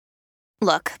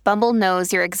Look, Bumble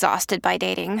knows you're exhausted by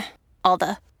dating. All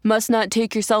the must not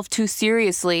take yourself too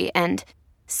seriously and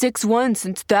 6'1"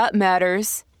 since that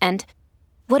matters. And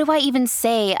what do I even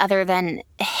say other than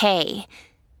hey?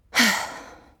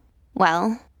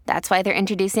 Well, that's why they're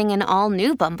introducing an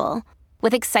all-new Bumble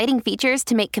with exciting features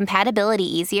to make compatibility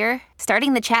easier,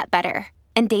 starting the chat better,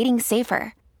 and dating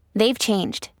safer. They've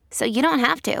changed, so you don't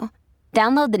have to.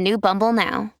 Download the new Bumble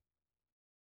now.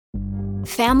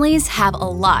 Families have a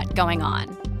lot going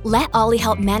on. Let Ollie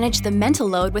help manage the mental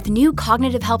load with new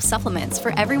cognitive help supplements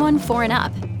for everyone 4 and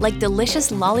up, like delicious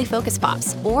Lolly Focus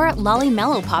Pops or Lolly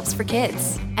Mellow Pops for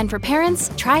kids. And for parents,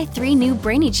 try 3 new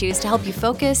Brainy Chews to help you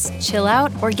focus, chill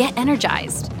out, or get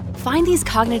energized. Find these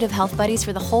cognitive health buddies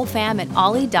for the whole fam at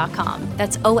ollie.com.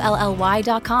 That's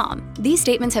OLLY.com. These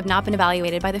statements have not been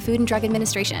evaluated by the Food and Drug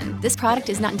Administration. This product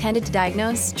is not intended to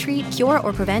diagnose, treat, cure,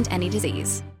 or prevent any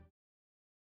disease.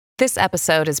 This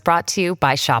episode is brought to you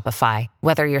by Shopify.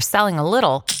 Whether you're selling a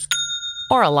little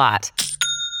or a lot,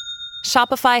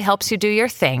 Shopify helps you do your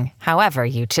thing, however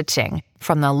you cha-ching.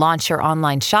 From the launch your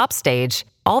online shop stage,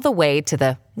 all the way to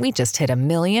the we just hit 1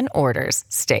 million orders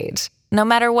stage. No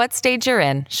matter what stage you're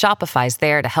in, Shopify's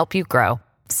there to help you grow.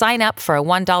 Sign up for a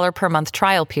 $1 per month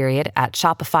trial period at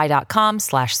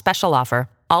shopify.com/special offer,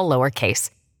 all lowercase.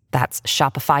 That's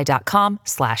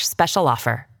shopify.com/special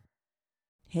offer.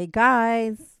 Hey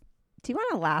guys, do you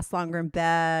want to last longer in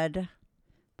bed,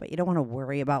 but you don't want to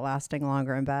worry about lasting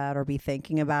longer in bed or be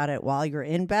thinking about it while you're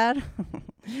in bed?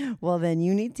 Well, then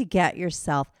you need to get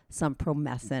yourself some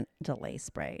Promescent delay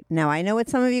spray. Now, I know what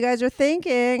some of you guys are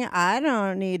thinking. I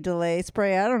don't need delay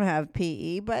spray. I don't have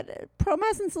PE, but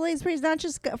Promescent delay spray is not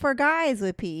just for guys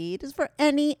with PE. It is for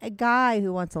any guy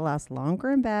who wants to last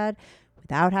longer in bed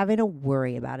without having to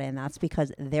worry about it. And that's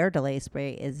because their delay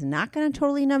spray is not going to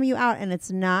totally numb you out, and it's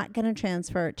not going to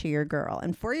transfer it to your girl.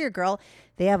 And for your girl,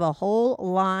 they have a whole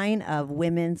line of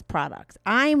women's products.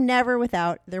 I'm never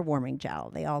without their warming gel.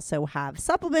 They also have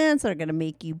supplements that are going to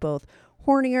make you both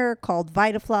hornier, called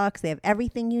VitaFlux. They have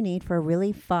everything you need for a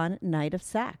really fun night of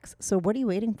sex. So what are you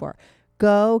waiting for?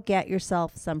 Go get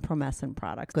yourself some Promescent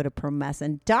products. Go to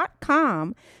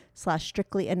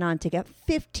promescent.com/strictlyanon to get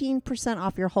 15%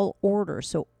 off your whole order.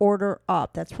 So order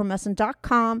up. That's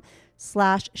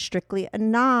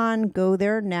promescent.com/strictlyanon. Go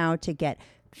there now to get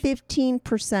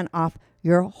 15% off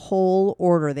your whole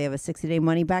order. They have a 60-day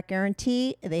money-back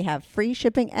guarantee. They have free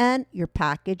shipping, and your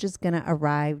package is going to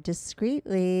arrive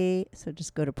discreetly. So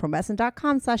just go to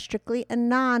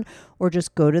promescent.com/strictlyanon, or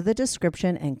just go to the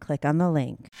description and click on the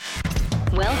link.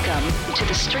 Welcome to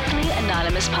the Strictly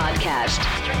Anonymous Podcast.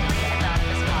 Strictly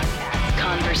Anonymous Podcast.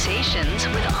 Conversations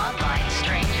with online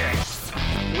strangers.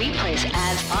 We place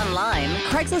ads online.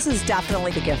 Craigslist is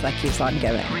definitely the gift that keeps on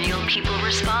giving. Real people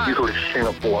respond. You go to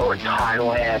Singapore or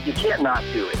Thailand, you can't not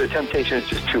do it. The temptation is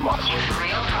just too much. With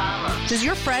real problems. Does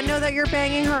your friend know that you're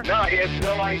banging her? No, he has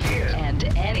no idea. And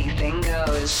anything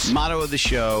goes. Motto of the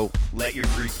show, let your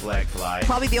Greek flag fly.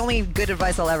 Probably the only good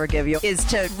advice I'll ever give you is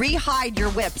to re-hide your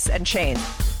whips and chains.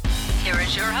 Here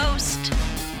is your host,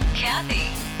 Kathy.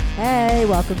 Hey,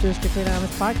 welcome to the Strictly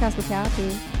Anonymous Podcast with Kathy.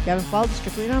 If you haven't followed the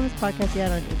Strictly Anonymous Podcast yet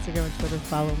on Instagram and Twitter,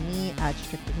 follow me at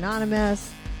Strictly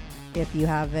Anonymous. If you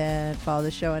haven't followed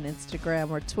the show on Instagram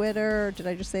or Twitter, did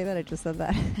I just say that? I just said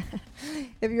that.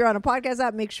 If you're on a podcast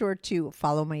app, make sure to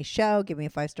follow my show. Give me a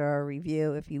 5-star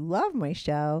review if you love my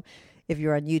show. If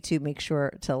you're on YouTube, make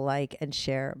sure to like and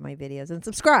share my videos and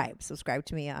subscribe. Subscribe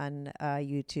to me on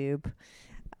YouTube.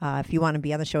 If you want to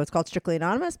be on the show, it's called Strictly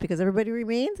Anonymous because everybody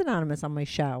remains anonymous on my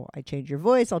show. I change your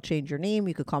voice. I'll change your name.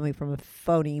 You could call me from a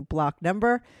phony blocked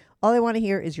number. All I want to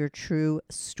hear is your true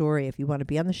story. If you want to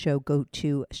be on the show, go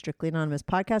to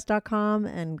strictlyanonymouspodcast.com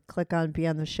and click on Be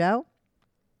on the Show.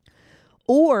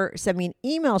 Or send me an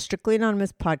email,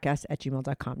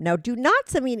 strictlyanonymouspodcast@gmail.com. Now, do not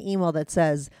send me an email that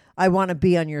says, I want to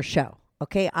be on your show.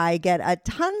 Okay, I get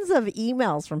tons of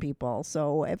emails from people.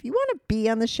 So if you want to be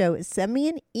on the show, send me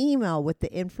an email with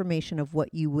the information of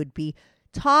what you would be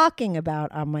talking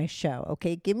about on my show.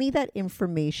 Okay, give me that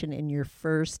information in your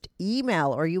first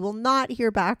email or you will not hear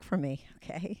back from me.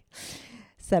 Okay,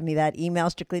 send me that email,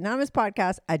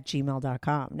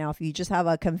 strictlyanonymouspodcast@gmail.com. Now, if you just have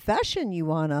a confession you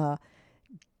want to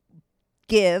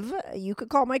give, you could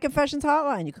call my confessions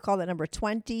hotline. You could call that number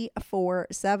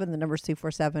 24/7. The number is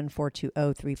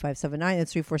 247-420-3579.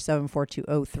 That's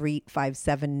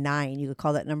 347-420-3579. You could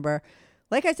call that number,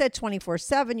 like I said,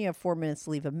 24/7. You have 4 minutes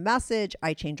to leave a message.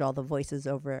 I change all the voices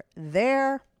over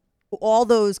there. All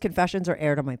those confessions are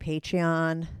aired on my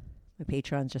Patreon. My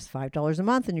Patreon's just $5 a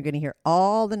month, and you're going to hear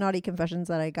all the naughty confessions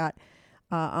that I got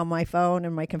on my phone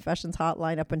and my confessions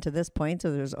hotline up until this point.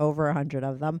 So there's over 100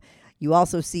 of them. You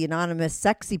also see anonymous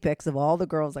sexy pics of all the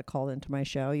girls that called into my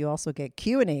show. You also get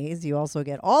Q&As. You also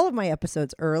get all of my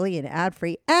episodes early and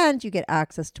ad-free. And you get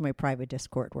access to my private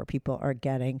Discord where people are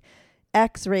getting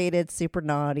X-rated, super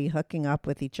naughty, hooking up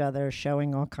with each other,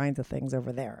 showing all kinds of things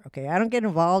over there. Okay, I don't get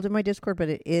involved in my Discord, but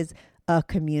it is a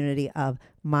community of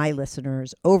my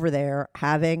listeners over there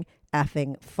having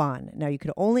effing fun. Now, you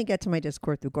could only get to my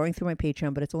Discord through going through my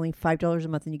Patreon, but it's only $5 a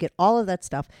month and you get all of that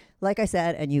stuff, like I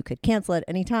said, and you could cancel at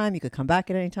any time. You could come back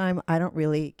at any time. I don't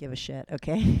really give a shit,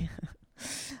 okay?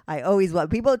 I always love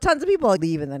people. Tons of people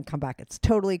leave and then come back. It's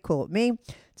totally cool with me.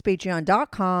 It's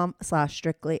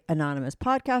patreon.com/Strictly Anonymous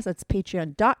Podcast. That's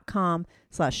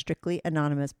patreon.com/Strictly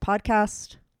Anonymous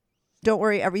Podcast. Don't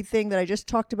worry, everything that I just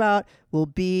talked about will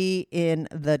be in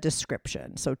the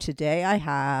description. So today I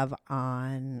have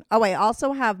on, I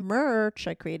also have merch.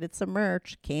 I created some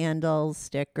merch, candles,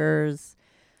 stickers.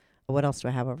 What else do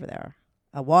I have over there?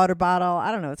 A water bottle.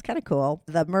 I don't know. It's kind of cool.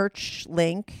 The merch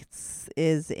link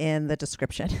is in the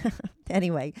description.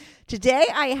 Anyway, today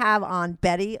I have on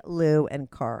Betty Lou and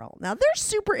Carl. Now, they're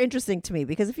super interesting to me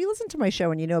because if you listen to my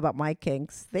show and you know about my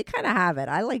kinks, they kind of have it.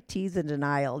 I like tease and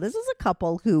denial. This is a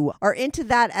couple who are into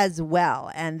that as well,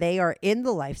 and they are in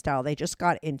the lifestyle. They just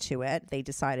got into it. They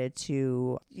decided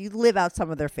to live out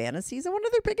some of their fantasies, and one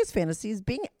of their biggest fantasies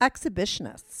being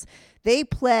exhibitionists. They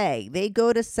play, they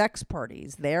go to sex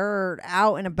parties, they're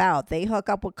out and about, they hook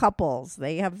up with couples,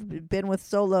 they have been with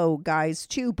solo guys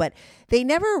too, but they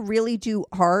never really do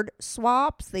hard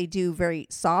swaps. They do very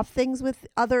soft things with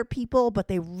other people, but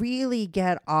they really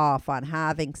get off on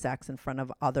having sex in front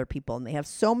of other people. And they have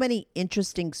so many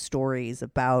interesting stories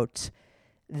about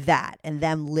that and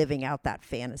them living out that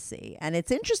fantasy. And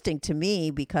it's interesting to me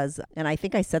because, and I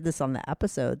think I said this on the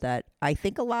episode, that I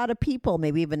think a lot of people,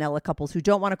 maybe vanilla couples who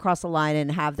don't want to cross the line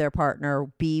and have their partner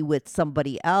be with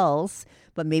somebody else,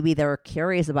 but maybe they're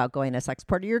curious about going to a sex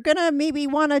party, you're going to maybe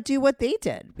want to do what they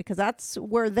did because that's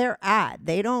where they're at.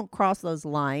 They don't cross those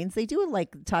lines. They do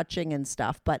like touching and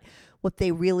stuff, but what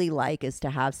they really like is to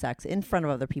have sex in front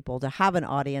of other people, to have an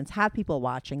audience, have people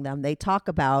watching them. They talk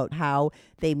about how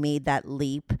they made that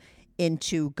leap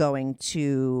into going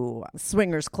to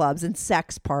swingers clubs and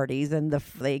sex parties, and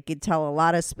they could tell a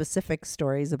lot of specific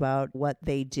stories about what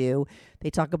they do.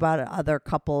 They talk about other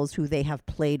couples who they have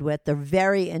played with. They're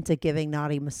very into giving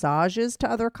naughty massages to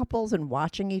other couples and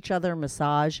watching each other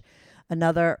massage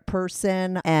another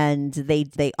person. And they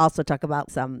also talk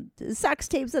about some sex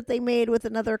tapes that they made with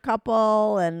another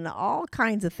couple and all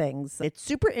kinds of things. It's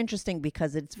super interesting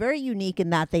because it's very unique in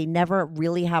that they never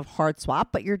really have hard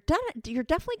swap, but you're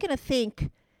definitely going to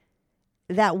think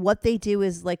that what they do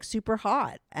is like super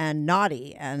hot and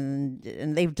naughty, and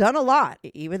they've done a lot.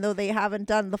 Even though they haven't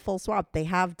done the full swap, they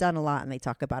have done a lot, and they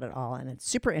talk about it all, and it's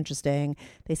super interesting.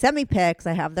 They sent me pics.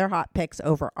 I have their hot pics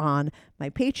over on my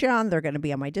Patreon. They're going to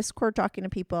be on my Discord talking to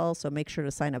people, so make sure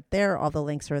to sign up there. All the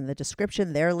links are in the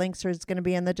description. Their links are going to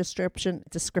be in the description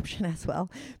as well.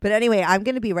 But anyway, I'm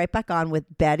going to be right back on with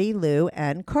Betty Lou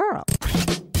and Carl.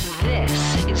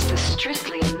 This is the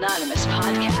Strictly Anonymous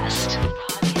Podcast.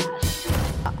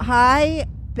 Hi,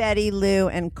 Betty Lou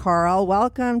and Carl.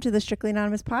 Welcome to the Strictly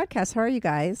Anonymous Podcast. How are you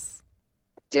guys?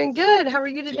 Doing good. How are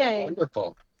you today?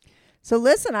 Wonderful. So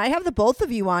listen, I have the both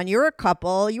of you on. You're a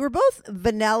couple. You were both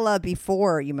vanilla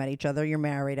before you met each other. You're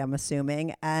married, I'm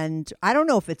assuming. And I don't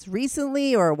know if it's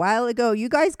recently or a while ago. You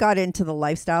guys got into the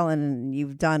lifestyle and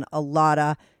you've done a lot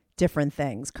of different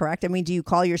things, correct? I mean, do you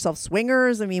call yourself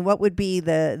swingers? I mean, what would be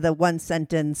the one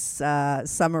sentence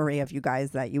summary of you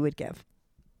guys that you would give?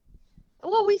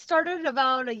 Well, we started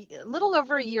about a little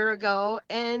over a year ago,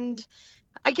 and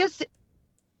I guess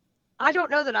I don't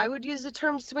know that I would use the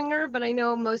term swinger, but I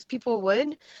know most people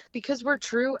would because we're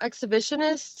true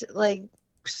exhibitionists. Like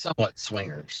Somewhat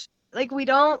swingers. Like we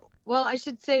don't, well, I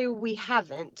should say we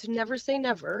haven't. Never say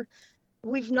never.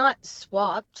 We've not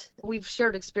swapped. We've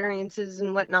shared experiences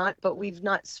and whatnot, but we've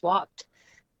not swapped.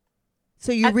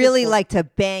 So you really like to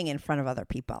bang in front of other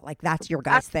people. Like that's your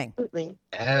guys' thing.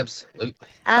 Absolutely.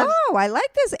 Oh, I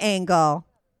like this angle.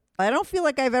 I don't feel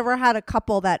like I've ever had a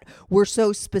couple that were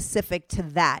so specific to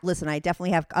that. Listen, I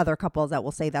definitely have other couples that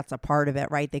will say that's a part of it,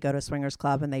 right? They go to a swingers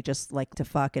club and they just like to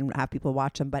fuck and have people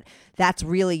watch them. But that's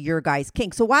really your guys'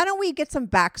 kink. So why don't we get some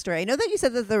backstory? I know that you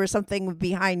said that there was something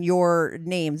behind your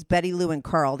names, Betty Lou and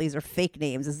Carl. These are fake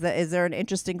names. Is there an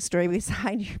interesting story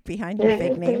behind your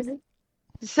fake names?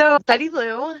 So Betty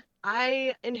Lou,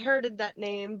 I inherited that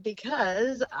name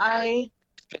because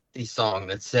The song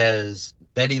that says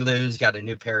Betty Lou's got a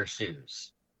new pair of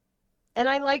shoes. And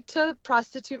I like to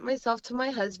prostitute myself to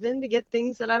my husband to get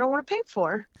things that I don't want to pay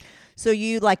for. So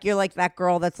you're like that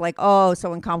girl that's like, oh,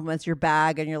 someone compliments your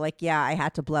bag and you're like, yeah, I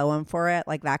had to blow him for it,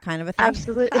 like that kind of a thing.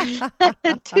 Absolutely.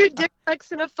 2 dick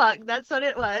pics and a fuck. That's what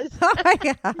it was. Oh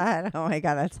my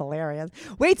god, that's hilarious.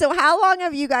 Wait, so how long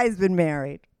have you guys been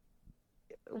married?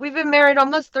 We've been married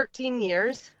almost 13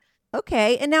 years.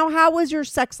 Okay, and now how was your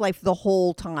sex life the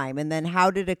whole time? And then how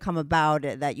did it come about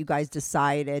that you guys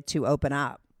decided to open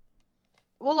up?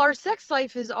 Well, our sex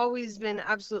life has always been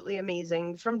absolutely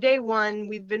amazing. From day one,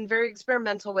 we've been very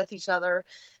experimental with each other.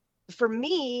 For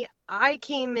me, I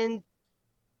came in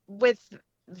with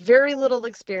very little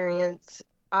experience.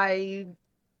 I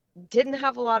didn't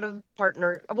have a lot of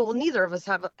partners. Well, neither of us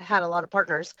have had a lot of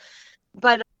partners,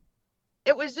 but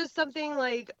it was just something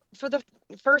like for the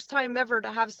first time ever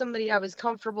to have somebody I was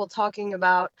comfortable talking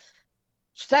about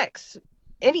sex,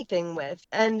 anything with.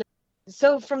 And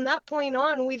so from that point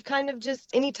on, we've kind of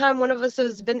just, anytime one of us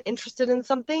has been interested in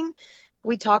something,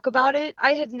 we talk about it.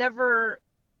 I had never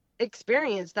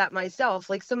experienced that myself,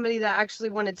 like somebody that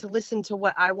actually wanted to listen to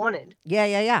what I wanted.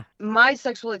 Yeah. My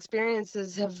sexual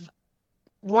experiences have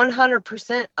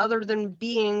 100%, other than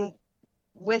being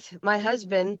with my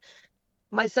husband,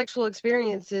 my sexual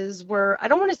experiences were, I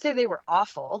don't want to say they were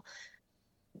awful.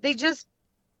 It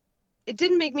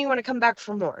didn't make me want to come back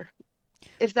for more,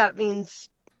 if that means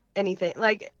anything.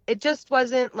 Like, it just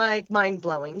wasn't like mind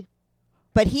blowing.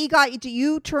 But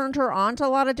you turned her on to a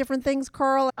lot of different things,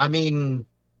 Carl? I mean,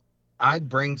 I'd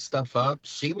bring stuff up.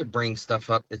 She would bring stuff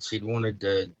up that she wanted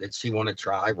to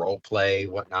try, role play,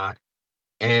 whatnot.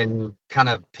 And kind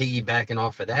of piggybacking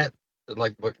off of that,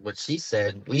 like what she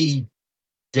said, we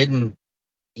didn't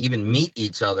even meet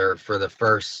each other for the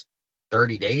first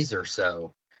 30 days or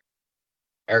so.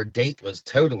 Our date was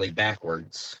totally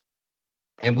backwards.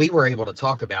 And we were able to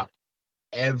talk about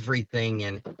everything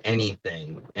and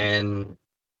anything. And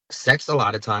sex a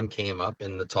lot of time came up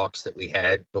in the talks that we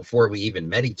had before we even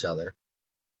met each other.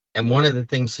 And one of the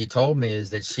things she told me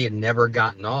is that she had never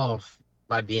gotten off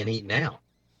by being eaten out.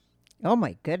 Oh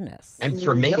my goodness. And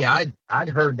for me, I'd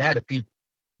heard that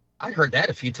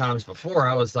a few times before.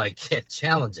 I was like, yeah,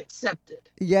 challenge accepted.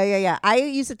 Yeah. I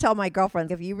used to tell my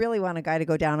girlfriends, if you really want a guy to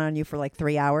go down on you for like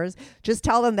 3 hours, just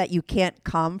tell them that you can't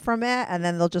come from it, and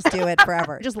then they'll just do it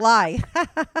forever. Just lie.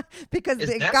 Because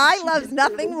the guy loves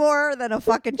nothing more than a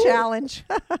fucking challenge.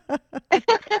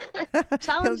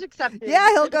 Challenge accepted.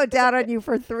 Yeah, he'll go down on you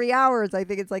for 3 hours. I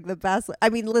think it's like the best. I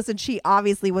mean, listen, she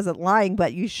obviously wasn't lying,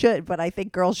 but I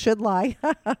think girls should lie.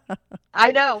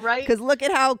 I know, right? Because look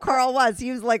at how Carl was.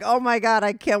 He was like, oh my God,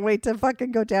 I can't wait to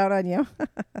fucking go down on you.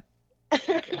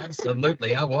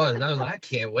 Absolutely. I was like, I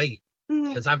can't wait,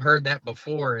 because I've heard that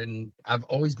before and I've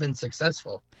always been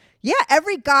successful. Yeah,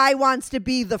 every guy wants to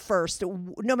be the first,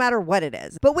 no matter what it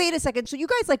is. But wait a second. So you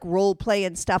guys like role play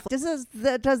and stuff. Does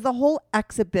the whole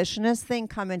exhibitionist thing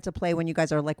come into play when you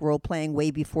guys are like role playing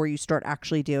way before you start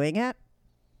actually doing it?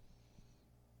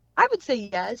 I would say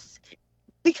yes,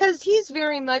 because he's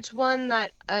very much one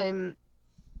that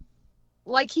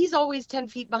like, he's always 10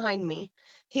 feet behind me.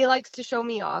 He likes to show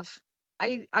me off.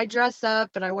 I dress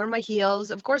up and I wear my heels.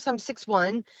 Of course, I'm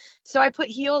 6'1", so I put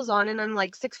heels on and I'm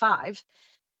like 6'5".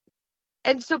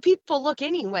 And so people look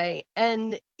anyway,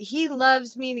 and he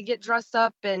loves me to get dressed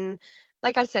up. And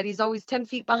like I said, he's always 10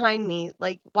 feet behind me,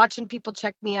 like watching people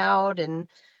check me out. And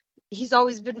he's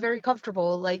always been very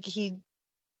comfortable. Like,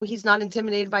 he's not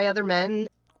intimidated by other men.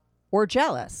 Or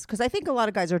jealous, because I think a lot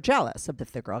of guys are jealous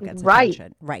if the girl gets right.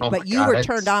 attention. Right. Oh but you were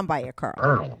turned on by a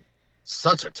girl.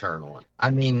 Such a turn on. I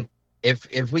mean, if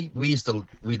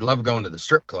we'd love going to the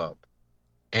strip club.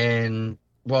 And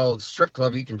well, strip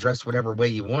club, you can dress whatever way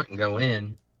you want and go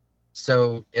in.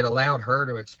 So it allowed her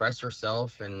to express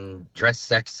herself and dress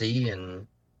sexy, and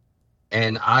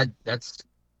I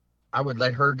would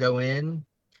let her go in,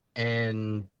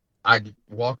 and I'd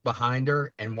walk behind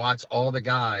her and watch all the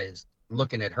guys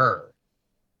looking at her.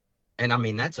 And I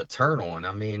mean, that's a turn on.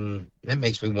 I mean, that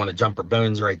makes me want to jump her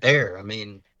bones right there. I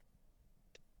mean,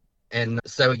 and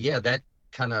so, yeah, that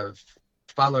kind of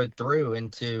followed through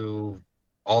into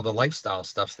all the lifestyle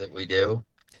stuff that we do.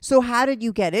 So how did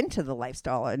you get into the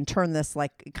lifestyle and turn this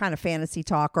like kind of fantasy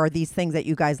talk, or these things that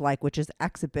you guys like, which is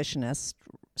exhibitionist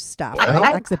stuff?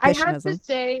 Exhibitionism. I have to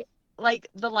say, like,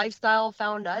 the lifestyle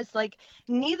found us. Like,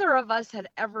 neither of us had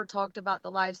ever talked about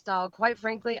the lifestyle. Quite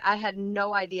frankly, I had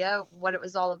no idea what it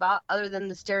was all about, other than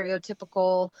the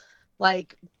stereotypical,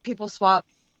 like, people swap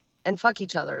and fuck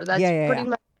each other. That's pretty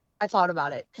much I thought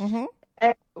about it. Mm-hmm.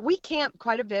 And we camp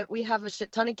quite a bit. We have a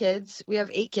shit ton of kids. We have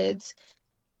 8 kids.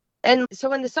 And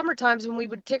so in the summer times when we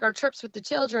would take our trips with the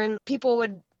children, people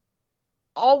would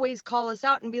always call us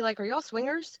out and be like, are y'all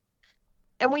swingers?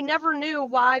 And we never knew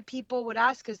why people would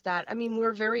ask us that. I mean,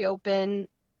 we're very open.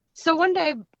 So one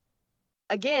day,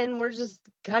 again, we're just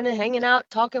kind of hanging out,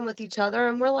 talking with each other,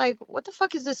 and we're like, what the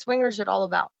fuck is this swinger shit all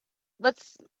about?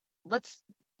 Let's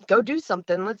go do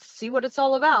something. Let's see what it's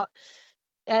all about.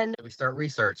 And we start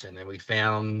researching, and we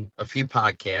found a few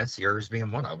podcasts, yours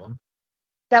being one of them,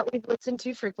 that we've listened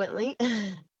to frequently.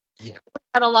 Yeah.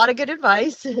 Had a lot of good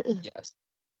advice. Yes.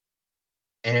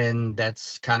 And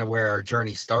that's kind of where our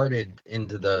journey started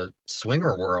into the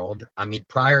swinger world. I mean,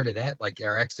 prior to that, like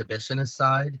our exhibitionist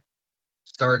side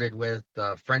started with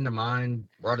a friend of mine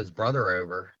brought his brother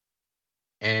over,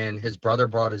 and his brother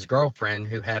brought his girlfriend,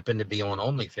 who happened to be on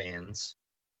OnlyFans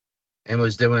and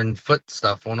was doing foot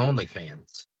stuff on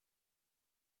OnlyFans.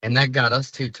 And that got us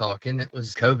two talking. It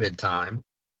was COVID time.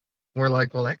 We're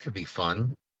like, well, that could be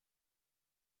fun.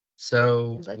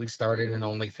 So we started an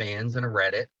OnlyFans and a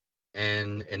Reddit.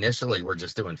 And initially, we're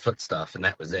just doing foot stuff, and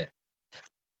that was it.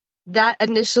 That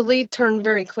initially turned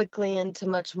very quickly into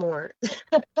much more.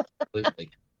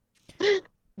 Absolutely.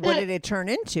 What did it turn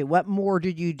into? What more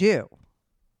did you do?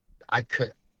 I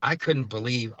couldn't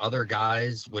believe other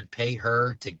guys would pay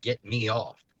her to get me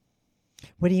off.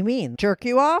 What do you mean? Jerk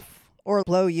you off or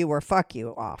blow you or fuck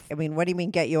you off? I mean, what do you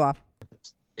mean get you off?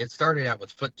 It started out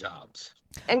with foot jobs.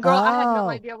 And girl, I had no Oh.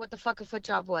 idea what the fuck a foot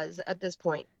job was at this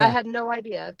point. Yeah. I had no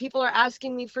idea. People are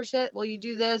asking me for shit. Will you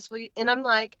do this? And I'm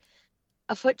like,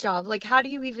 a foot job? Like, how do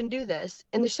you even do this?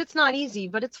 And the shit's not easy,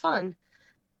 but it's fun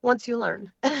once you learn.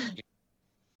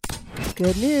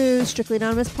 Good news. Strictly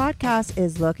Anonymous Podcast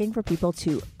is looking for people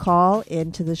to call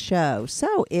into the show.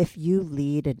 So if you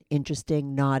lead an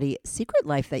interesting, naughty secret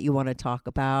life that you want to talk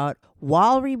about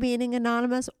while remaining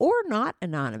anonymous or not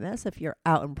anonymous, if you're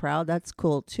out and proud, that's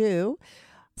cool too.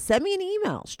 Send me an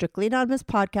email,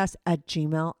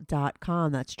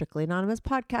 strictlyanonymouspodcast@gmail.com. That's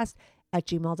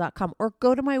strictlyanonymouspodcast@gmail.com. Or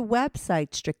go to my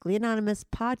website,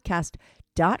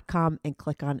 strictlyanonymouspodcast.com, and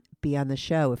click on Be on the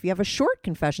Show. If you have a short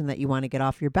confession that you want to get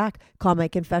off your back, call my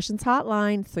confessions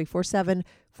hotline,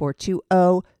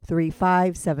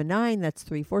 347-420-3579. That's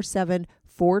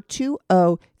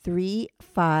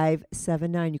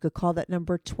 347-420-3579. You could call that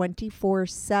number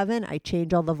 24/7. I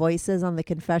change all the voices on the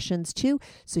confessions too,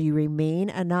 so you remain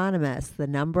anonymous. The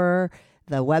number,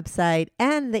 the website,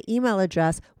 and the email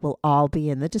address will all be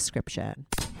in the description.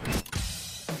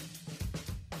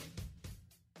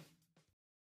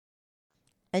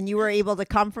 And you were able to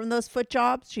come from those foot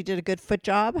jobs? She did a good foot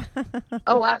job?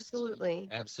 Oh, absolutely.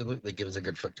 Absolutely gives a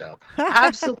good foot job.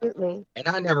 Absolutely. And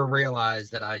I never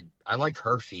realized that I like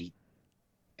her feet.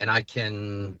 And I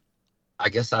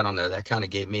guess, I don't know, that kind of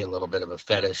gave me a little bit of a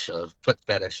fetish, a foot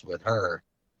fetish with her.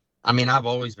 I mean, I've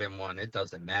always been one. It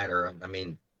doesn't matter. I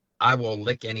mean, I will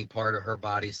lick any part of her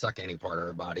body, suck any part of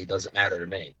her body. It doesn't matter to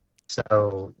me.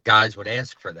 So guys would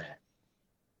ask for that.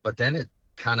 But then it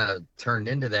kind of turned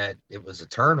into that. It was a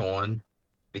turn on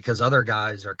because other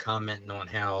guys are commenting on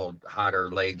how hot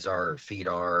her legs are, her feet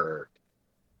are.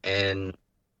 And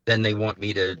then they want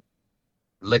me to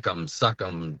lick them, suck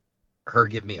them, her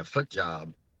give me a foot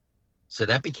job. So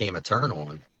that became a turn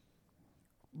on.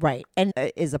 Right. And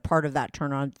is a part of that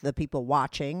turn on the people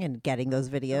watching and getting those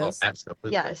videos? Oh,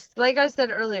 absolutely. Yes. Like I said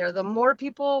earlier, the more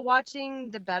people watching,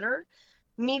 the better.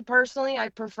 Me personally, I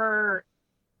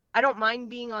don't mind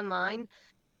being online,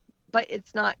 but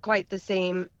it's not quite the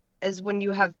same as when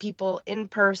you have people in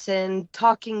person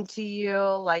talking to you.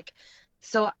 Like,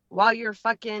 so while you're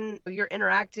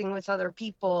interacting with other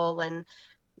people, and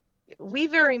we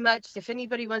very much, if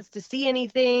anybody wants to see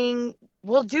anything,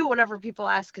 we'll do whatever people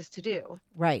ask us to do.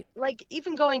 Right. Like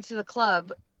even going to the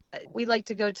club, we like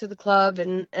to go to the club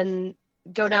and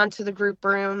go down to the group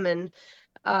room and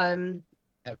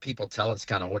have people tell us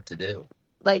kind of what to do.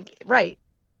 Right.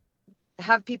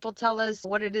 Have people tell us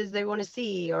what it is they want to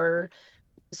see, or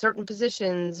certain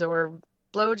positions, or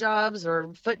blowjobs,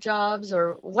 or foot jobs,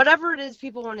 or whatever it is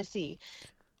people want to see.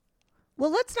 Well,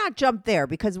 let's not jump there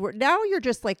because you're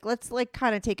just like, let's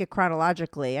kind of take it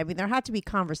chronologically. I mean, there had to be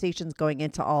conversations going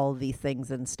into all of these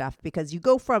things and stuff, because you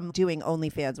go from doing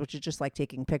OnlyFans, which is just like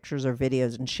taking pictures or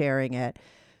videos and sharing it,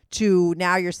 to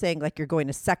now you're saying like you're going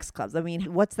to sex clubs. I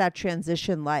mean, what's that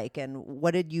transition like? And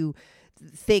what did you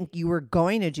think you were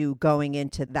going to do going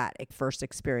into that first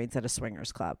experience at a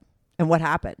swingers club? And what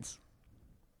happens?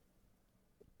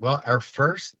 Well, our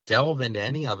first delve into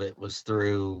any of it was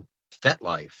through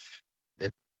FetLife.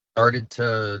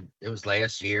 It was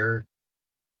last year,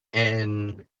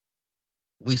 and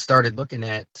we started looking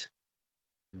at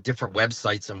different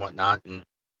websites and whatnot, and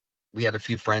we had a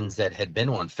few friends that had been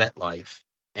on FetLife,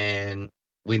 and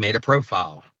we made a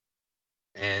profile,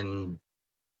 and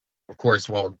of course,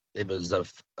 well, it was a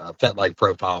FetLife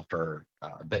profile for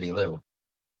Betty Lou.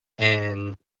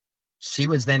 And she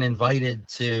was then invited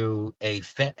to a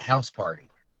Fet house party.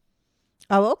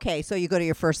 Oh, okay. So you go to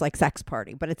your first like sex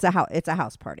party, but it's a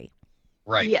house party.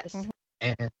 Right. Yes.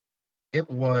 And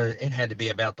it had to be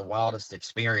about the wildest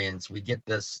experience. We get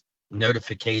this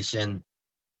notification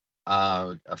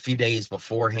a few days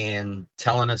beforehand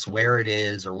telling us where it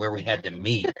is or where we had to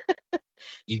meet.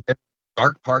 You go to a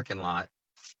dark parking lot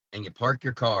and you park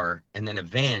your car, and then a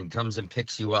van comes and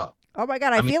picks you up. Oh my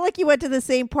God. I feel like you went to the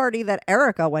same party that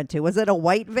Erica went to. Was it a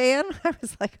white van? I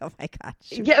was like, oh my God.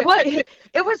 Yeah, what?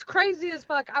 It was crazy as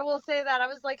fuck. I will say that. I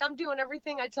was like, I'm doing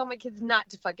everything I tell my kids not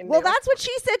to fucking do. Well, that's what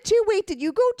she said too. Wait, did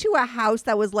you go to a house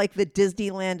that was like the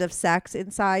Disneyland of sex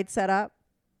inside set up?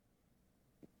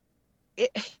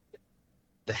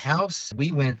 The house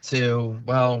we went to,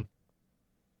 well,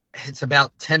 it's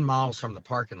about 10 miles from the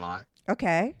parking lot.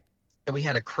 Okay. And we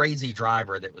had a crazy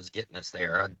driver that was getting us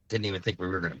there. I didn't even think we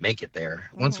were going to make it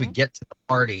there. Once we get to the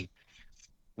party,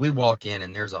 we walk in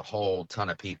and there's a whole ton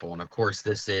of people. And of course,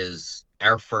 this is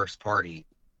our first party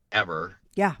ever.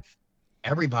 Yeah.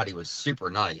 Everybody was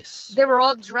super nice. They were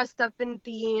all dressed up in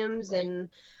themes, and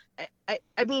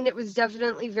I mean, it was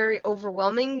definitely very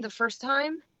overwhelming the first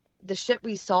time. The shit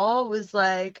we saw was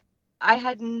like, I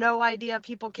had no idea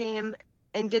people came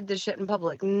and did this shit in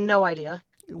public. No idea.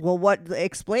 Well,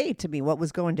 explain to me what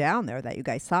was going down there that you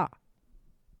guys saw.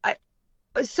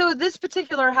 So this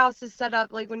particular house is set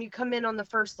up like when you come in on the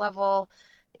first level,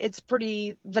 it's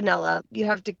pretty vanilla. You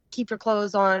have to keep your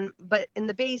clothes on, but in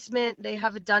the basement they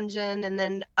have a dungeon, and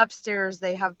then upstairs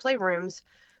they have playrooms.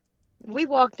 We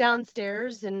walk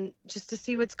downstairs and just to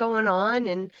see what's going on,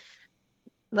 and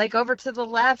like over to the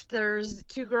left there's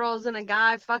two girls and a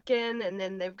guy fucking, and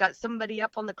then they've got somebody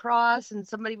up on the cross, and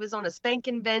somebody was on a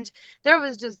spanking bench. There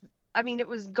was just, I mean, it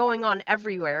was going on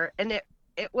everywhere, and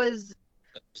it was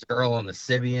this girl on the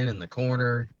Sibian in the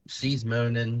corner, she's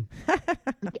moaning.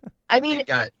 I mean, it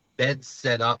got beds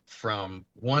set up from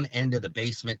one end of the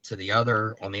basement to the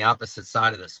other on the opposite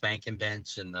side of the spanking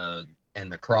bench and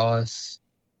the cross.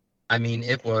 I mean,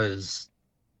 it was,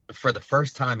 for the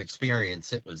first time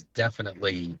experience, it was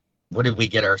definitely, what did we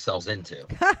get ourselves into?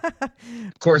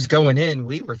 Of course, going in,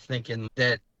 we were thinking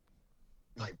that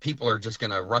like people are just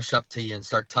going to rush up to you and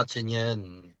start touching you,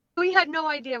 and we had no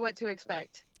idea what to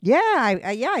expect. Yeah,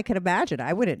 I could imagine.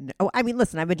 I wouldn't know. I mean,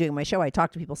 listen, I've been doing my show. I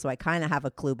talk to people, so I kind of have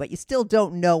a clue, but you still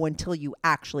don't know until you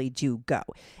actually do go.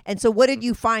 And so what did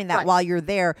you find that while you're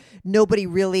there, nobody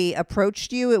really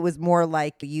approached you? It was more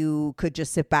like you could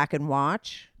just sit back and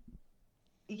watch?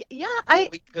 Yeah,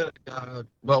 we could.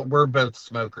 Well, we're both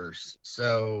smokers,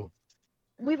 so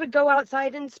we would go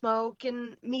outside and smoke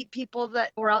and meet people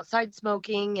that were outside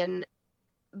smoking.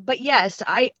 But yes,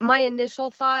 my initial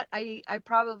thought, I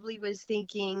probably was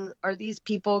thinking, are these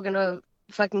people gonna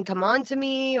fucking come on to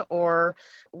me, or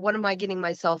what am I getting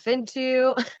myself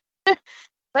into?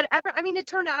 But I mean, it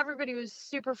turned out everybody was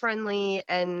super friendly,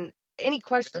 and any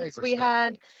questions we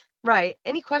had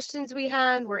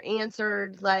were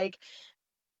answered. Like,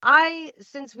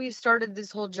 since we've started this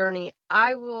whole journey,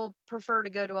 I will prefer to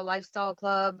go to a lifestyle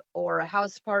club or a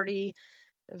house party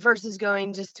versus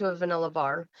going just to a vanilla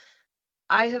bar.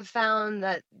 I have found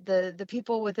that the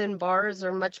people within bars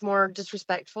are much more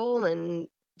disrespectful, and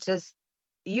just,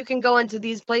 you can go into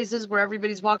these places where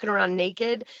everybody's walking around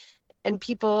naked and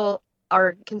people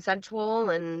are consensual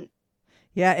and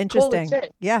yeah, interesting.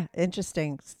 Yeah,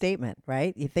 interesting statement,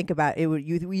 right? You think about it,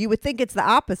 you would think it's the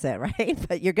opposite, right?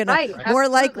 But you're gonna more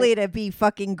likely to be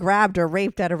fucking grabbed or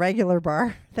raped at a regular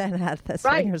bar than at the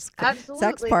swingers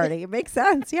sex party. It makes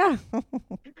sense, yeah.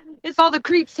 It's all the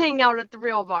creeps hanging out at the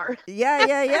real bar.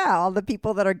 Yeah. All the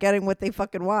people that are getting what they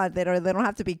fucking want. They don't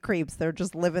have to be creeps. They're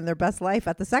just living their best life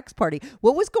at the sex party.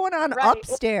 What was going on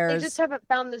upstairs? Well, they just haven't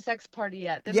found the sex party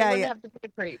yet. They wouldn't have to be a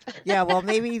creep. Yeah, well,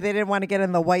 maybe they didn't want to get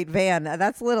in the white van.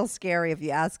 That's a little scary if you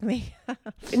ask me.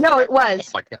 No, it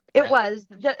was. It was.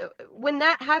 When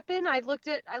that happened, I looked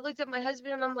at my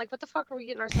husband and I'm like, what the fuck are we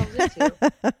getting ourselves into?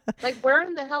 Like, where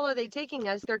in the hell are they taking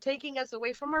us? They're taking us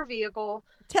away from our vehicle.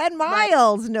 10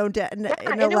 miles, no and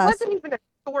it wasn't even a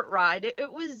short ride.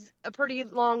 It was a pretty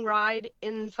long ride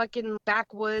in fucking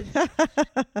backwoods.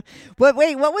 But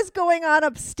wait, what was going on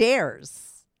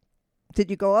upstairs? Did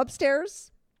you go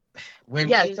upstairs?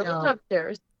 Yes, it was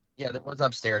upstairs. Yeah, that was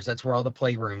upstairs. That's where all the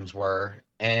playrooms were.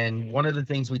 And one of the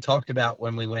things we talked about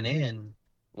when we went in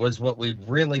was what we'd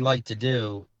really like to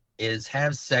do is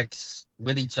have sex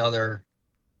with each other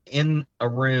in a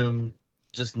room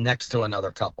just next to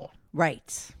another couple.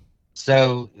 Right.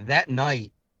 So that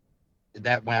night,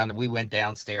 we went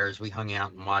downstairs, we hung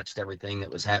out and watched everything that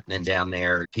was happening down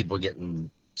there, people getting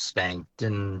spanked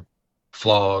and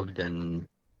flogged, and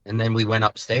then we went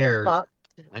upstairs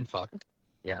and fucked.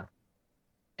 Yeah.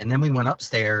 And then we went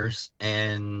upstairs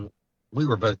and we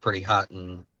were both pretty hot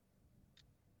and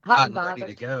ready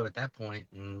to go at that point.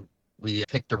 And we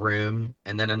picked a room,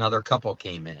 and then another couple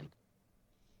came in.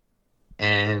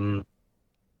 And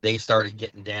they started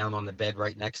getting down on the bed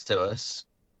right next to us.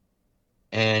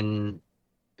 And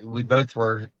we both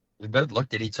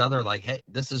looked at each other like, hey,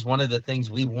 this is one of the things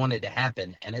we wanted to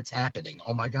happen, and it's happening.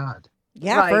 Oh my God.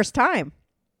 Yeah, right. First time.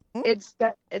 It's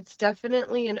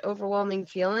definitely an overwhelming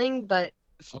feeling, but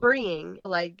freeing.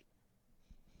 Like,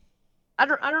 I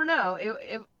don't know.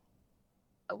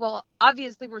 Well,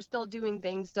 obviously we're still doing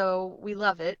things, so we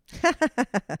love it.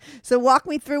 So walk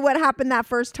me through what happened that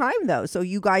first time, though. So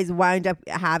you guys wound up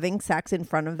having sex in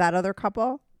front of that other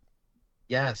couple?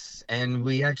 Yes, and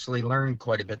we actually learned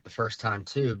quite a bit the first time,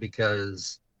 too,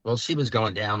 because, well, she was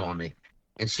going down on me,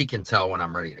 and she can tell when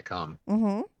I'm ready to come.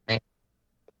 Mm-hmm. And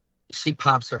she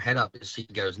pops her head up, and she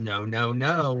goes, no, no,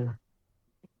 no.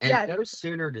 And no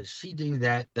sooner does she do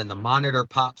that than the monitor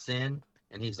pops in.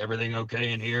 And he's, everything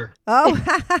okay in here? Oh,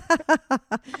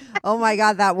 oh my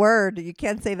God, that word. You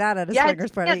can't say that at a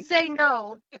swingers party. You can't say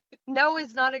no. No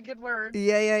is not a good word.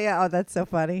 Yeah. Oh, that's so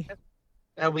funny.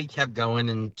 And we kept going,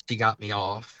 and she got me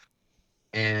off.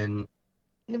 And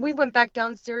we went back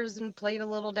downstairs and played a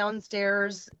little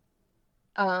downstairs.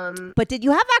 But did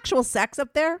you have actual sex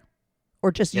up there?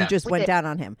 Or just you just went down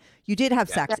on him? You did have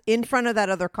sex in front of that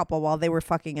other couple while they were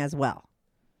fucking as well?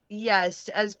 Yes,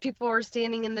 as people were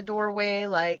standing in the doorway,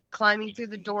 like climbing through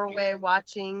the doorway,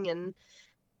 watching. And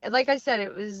like I said,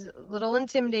 it was a little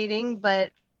intimidating,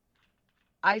 but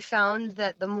I found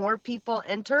that the more people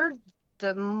entered,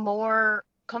 the more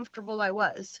comfortable I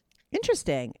was.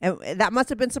 Interesting. And that must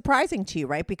have been surprising to you,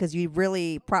 right? Because you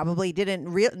really probably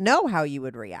didn't know how you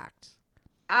would react.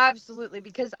 Absolutely.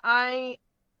 Because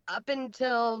up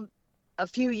until a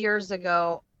few years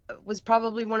ago, was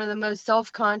probably one of the most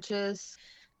self-conscious,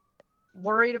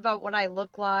 worried about what I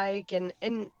look like. And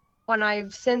when I'm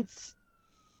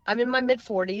in my mid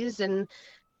 40s, and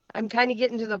I'm kind of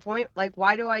getting to the point, like,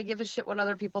 why do I give a shit what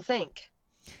other people think?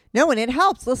 No, and it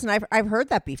helps. Listen, I've heard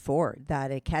that before, that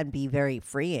it can be very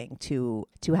freeing to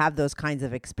have those kinds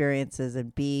of experiences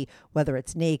and be, whether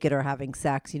it's naked or having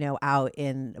sex, out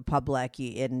in public,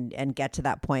 and get to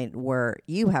that point where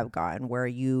you have gone, where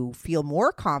you feel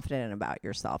more confident about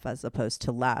yourself as opposed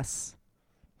to less.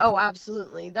 Oh,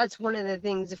 absolutely. That's one of the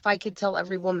things. If I could tell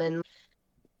every woman,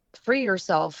 free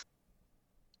yourself.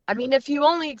 I mean, if you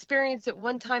only experience it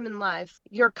one time in life,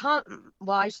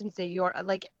 I shouldn't say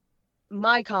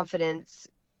my confidence,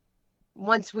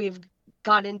 once we've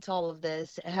got into all of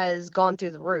this, has gone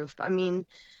through the roof. I mean,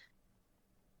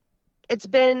 it's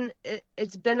been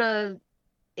a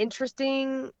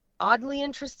oddly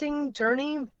interesting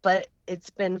journey, but it's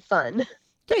been fun.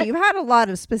 Yeah, you had a lot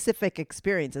of specific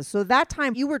experiences. So that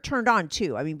time you were turned on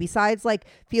too. I mean, besides like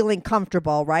feeling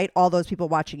comfortable, right? All those people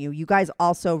watching you, you guys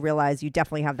also realize you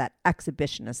definitely have that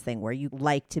exhibitionist thing where you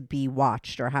like to be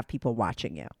watched or have people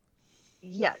watching you.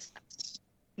 Yes.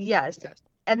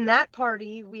 And that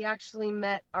party, we actually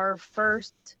met our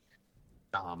first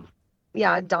Dom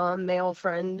male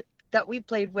friend that we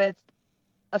played with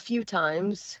a few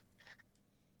times.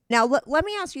 Now, let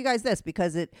me ask you guys this,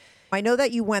 because I know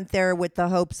that you went there with the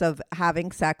hopes of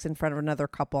having sex in front of another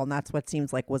couple, and that's what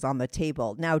seems like was on the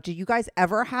table. Now, did you guys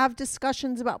ever have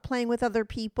discussions about playing with other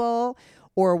people,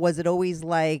 or was it always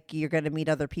like you're going to meet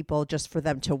other people just for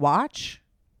them to watch?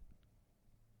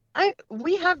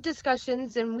 We have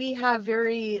discussions, and we have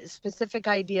very specific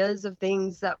ideas of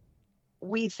things that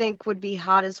we think would be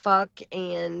hot as fuck.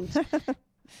 And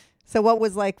so what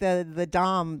was like the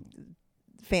Dom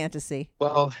fantasy?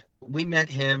 Well, we met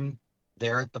him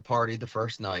there at the party the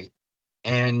first night,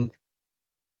 and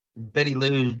Betty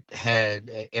Lou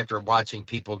had, after watching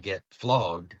people get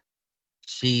flogged,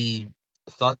 she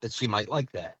thought that she might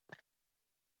like that.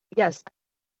 Yes,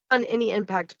 on any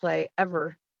Impact play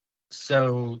ever.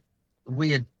 So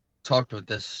we had talked with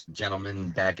this gentleman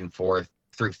back and forth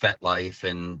through FetLife,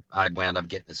 and I wound up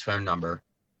getting his phone number,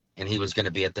 and he was going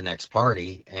to be at the next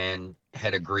party and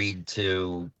had agreed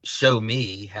to show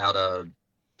me how to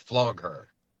flog her.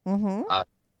 Mm-hmm.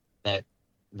 That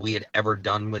we had ever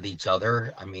done with each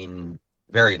other. I mean,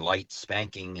 very light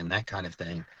spanking and that kind of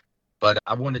thing. But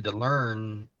I wanted to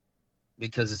learn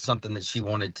because it's something that she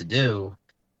wanted to do,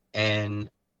 and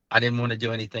I didn't want to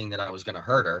do anything that I was going to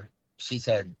hurt her. She's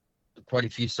had quite a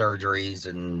few surgeries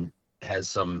and has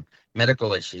some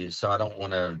medical issues, so I don't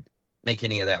want to make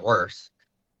any of that worse.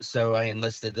 So I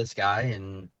enlisted this guy,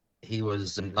 and he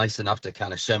was nice enough to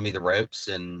kind of show me the ropes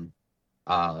and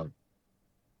uh,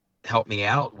 help me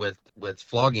out with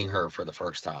flogging her for the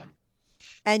first time.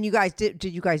 And you guys did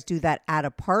you guys do that at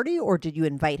a party, or did you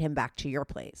invite him back to your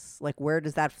place? Like, where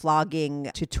does that flogging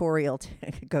tutorial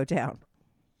go down?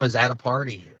 I was at a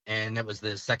party, and it was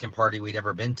the second party we'd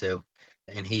ever been to,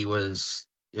 and it was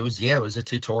a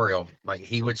tutorial. Like,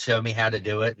 he would show me how to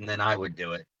do it, and then I would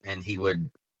do it, and he would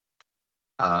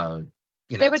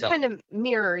they would kind of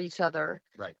mirror each other.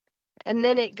 Right. And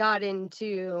then it got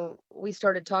into, we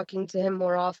started talking to him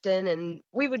more often, and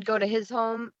we would go to his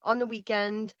home on the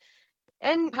weekend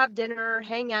and have dinner,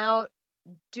 hang out,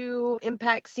 do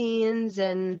impact scenes.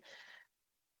 And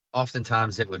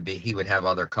oftentimes he would have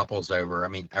other couples over. I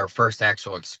mean, our first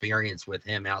actual experience with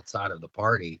him outside of the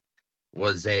party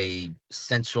was a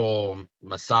sensual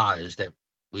massage that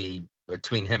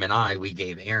between him and I, we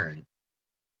gave Aaron.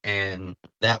 And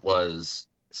that was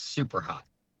super hot.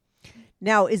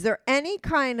 Now, is there any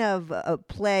kind of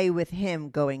play with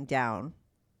him going down?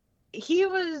 He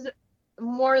was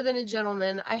more than a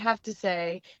gentleman, I have to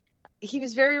say. He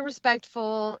was very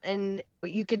respectful, and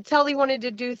you could tell he wanted to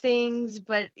do things,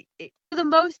 but the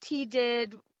most he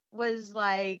did was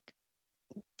like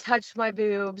touch my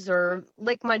boobs or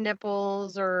lick my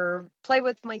nipples or play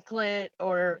with my clit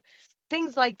or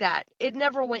things like that. It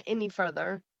never went any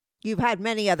further. You've had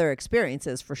many other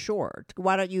experiences for sure.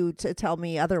 Why don't you tell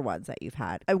me other ones that you've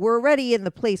had? We're already in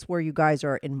the place where you guys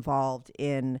are involved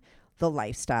in the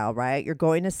lifestyle, right? You're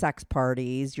going to sex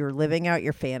parties. You're living out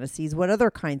your fantasies. What other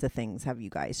kinds of things have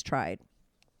you guys tried?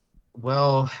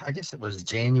 Well, I guess it was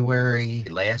January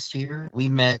last year. We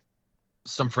met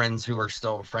some friends who are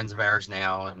still friends of ours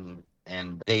now,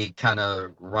 and they kind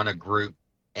of run a group,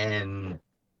 and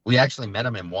we actually met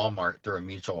them in Walmart through a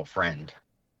mutual friend.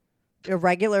 A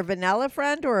regular vanilla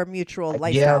friend or a mutual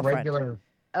lifestyle friend?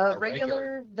 A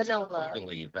regular vanilla.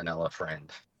 Really vanilla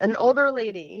friend. An older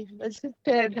lady. Let's just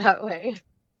say it that way.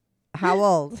 How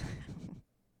old?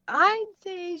 I'd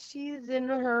say she's in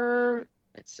her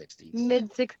mid-60s.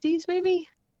 Mid-60s, maybe.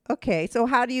 Okay, so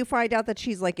how do you find out that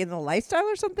she's like in the lifestyle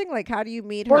or something? Like, how do you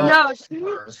meet her? Well,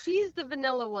 no, she's the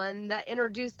vanilla one that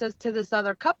introduced us to this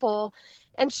other couple,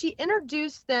 and she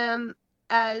introduced them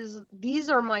as, these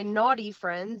are my naughty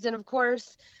friends. And of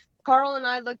course, Carl and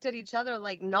I looked at each other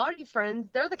like, naughty friends?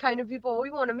 They're the kind of people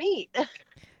we want to meet.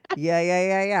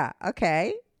 Yeah.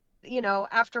 Okay. You know,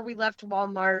 after we left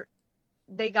Walmart,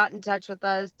 they got in touch with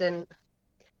us, and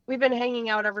we've been hanging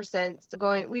out ever since.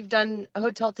 We've done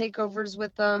hotel takeovers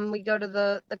with them. We go to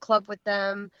the club with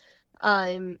them.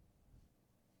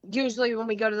 Usually when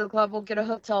we go to the club, we'll get a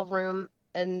hotel room,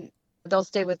 and they'll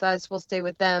stay with us. We'll stay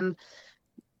with them.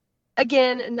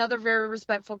 Again, another very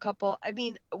respectful couple. I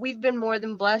mean, we've been more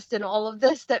than blessed in all of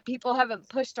this that people haven't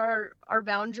pushed our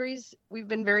boundaries. We've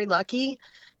been very lucky.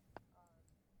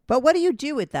 But what do you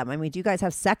do with them? I mean, do you guys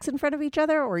have sex in front of each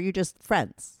other, or are you just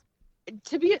friends?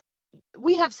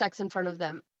 We have sex in front of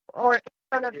them, or in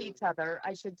front of each other,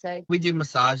 I should say. We do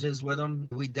massages with them.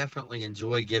 We definitely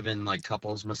enjoy giving like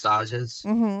couples massages.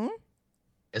 Mm-hmm.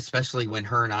 Especially when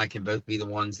her and I can both be the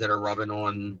ones that are rubbing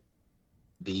on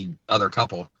the other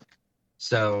couple.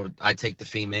 So I take the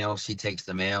female, she takes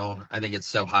the male. I think it's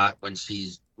so hot when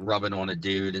she's rubbing on a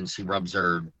dude and she rubs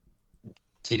her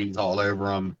titties all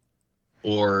over him,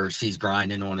 or she's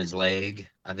grinding on his leg.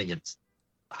 I think it's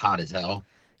hot as hell.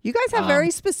 You guys have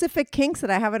very specific kinks that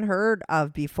I haven't heard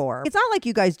of before. It's not like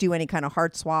you guys do any kind of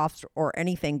hard swaps or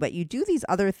anything, but you do these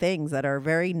other things that are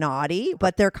very naughty,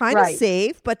 but they're kind of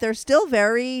safe, but they're still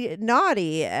very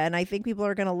naughty. And I think people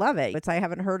are going to love it. I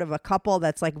haven't heard of a couple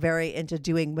that's like very into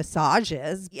doing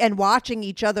massages and watching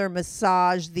each other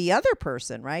massage the other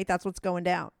person, right? That's what's going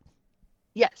down.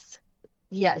 Yes.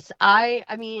 I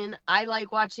mean, I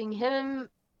like watching him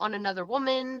on another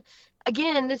woman.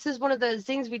 Again, this is one of those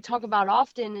things we talk about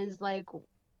often, is like,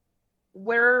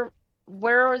 where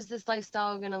is this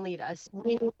lifestyle going to lead us?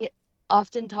 We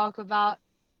often talk about,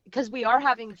 because we are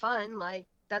having fun, like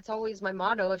that's always my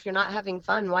motto. If you're not having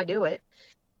fun, why do it?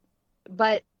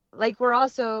 But like, we're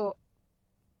also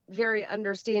very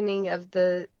understanding of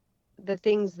the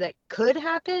things that could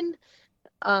happen.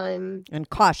 And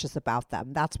cautious about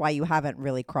them. That's why you haven't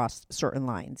really crossed certain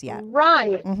lines yet.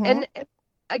 Right. Mm-hmm. And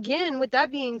again, with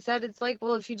that being said, it's like,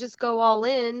 well, if you just go all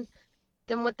in,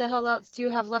 then what the hell else do you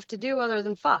have left to do other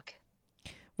than fuck?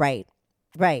 Right.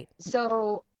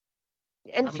 So,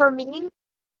 and for me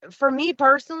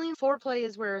personally, foreplay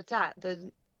is where it's at.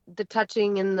 The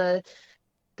touching and the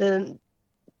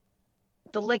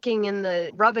licking and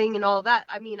the rubbing and all that.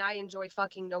 I mean, I enjoy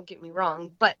fucking, don't get me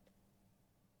wrong, but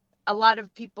a lot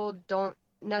of people don't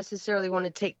necessarily want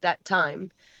to take that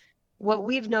time. What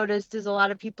we've noticed is a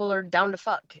lot of people are down to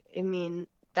fuck. I mean,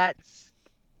 that's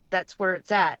where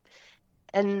it's at.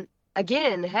 And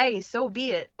again, hey, so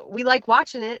be it. We like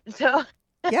watching it. So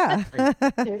Yeah.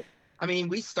 I mean,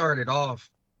 we started off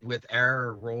with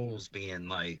our roles being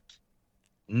like,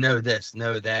 no this,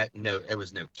 no that, no, it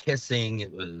was no kissing.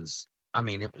 It was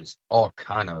all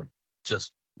kind of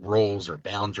just rules or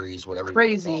boundaries, whatever.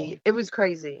 Crazy. It was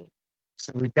crazy.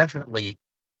 So we've definitely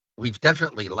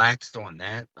laxed on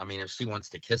that. I mean, if she wants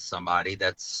to kiss somebody,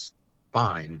 that's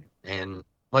fine. And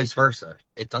vice versa.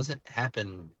 It doesn't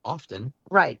happen often.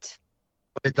 Right.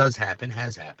 But it does happen,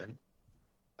 has happened.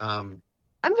 I'm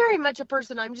very much a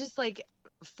person, I'm just like,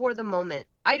 for the moment.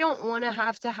 I don't want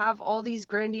to have all these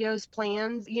grandiose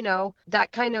plans,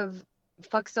 that kind of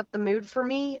fucks up the mood for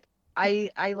me.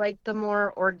 I like the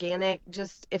more organic,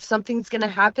 just if something's going to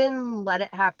happen, let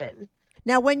it happen.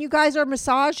 Now, when you guys are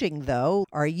massaging, though,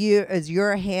 is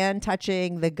your hand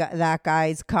touching that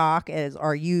guy's cock?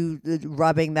 Are you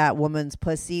rubbing that woman's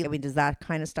pussy? I mean, does that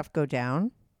kind of stuff go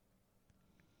down?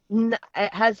 No,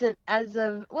 it hasn't as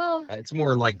of, well. It's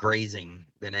more like grazing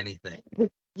than anything.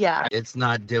 Yeah. It's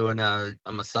not doing a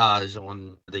massage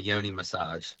on the yoni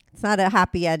massage. It's not a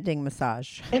happy ending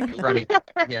massage. Right.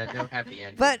 Yeah, no happy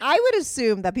ending. But I would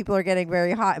assume that people are getting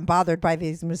very hot and bothered by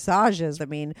these massages. I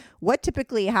mean, what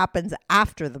typically happens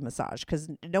after the massage? Because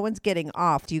no one's getting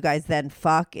off. Do you guys then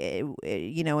fuck, in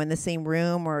the same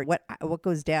room, or what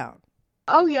goes down?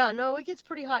 Oh, yeah. No, it gets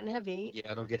pretty hot and heavy.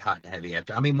 Yeah, it'll get hot and heavy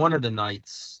after. I mean, one of the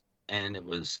nights, and it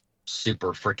was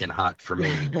super freaking hot for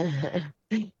me.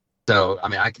 So, I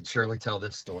mean, I can surely tell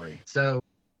this story. So,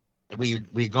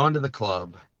 we'd gone to the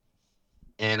club,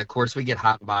 and of course, we get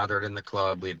hot and bothered in the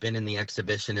club. We've been in the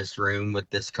exhibitionist room with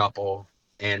this couple,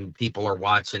 and people are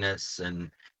watching us, and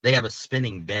they have a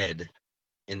spinning bed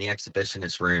in the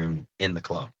exhibitionist room in the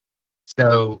club.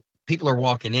 So, people are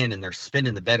walking in, and they're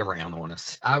spinning the bed around on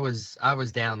us. I was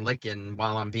down licking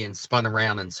while I'm being spun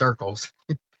around in circles.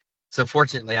 So,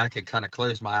 fortunately, I could kind of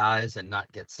close my eyes and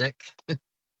not get sick.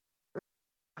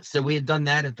 So we had done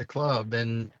that at the club,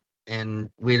 and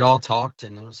we'd all talked,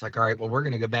 and it was like, all right, well, we're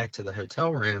going to go back to the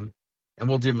hotel room and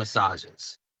we'll do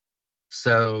massages.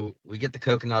 So we get the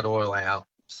coconut oil out.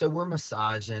 So we're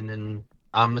massaging, and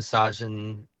I'm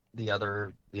massaging the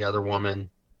other woman,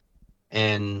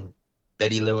 and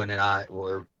Betty Lou and I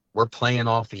we're playing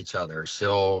off each other.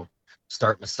 She'll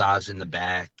start massaging the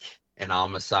back, and I'll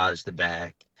massage the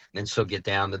back. And then she'll get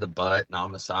down to the butt, and I'll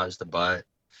massage the butt.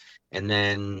 And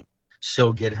then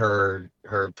she'll get her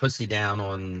pussy down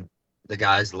on the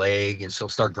guy's leg, and she'll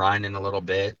start grinding a little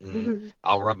bit, and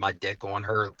I'll rub my dick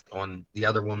on the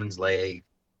other woman's leg.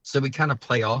 So we kind of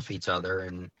play off each other,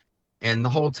 and the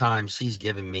whole time she's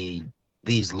giving me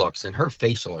these looks, and her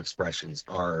facial expressions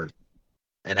are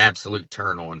an absolute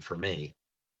turn on for me,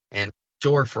 and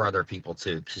sure for other people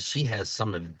too, because she has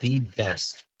some of the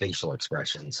best facial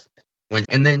expressions.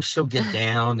 And then she'll get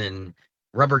down and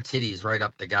rub her titties right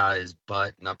up the guy's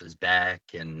butt and up his back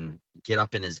and get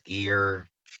up in his ear.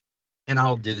 And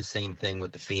I'll do the same thing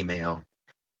with the female.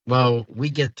 Well, we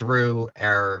get through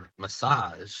our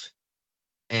massage,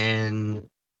 and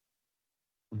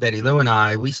Betty Lou and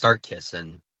I, we start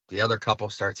kissing. The other couple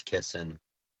starts kissing.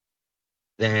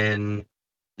 Then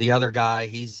the other guy,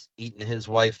 he's eating his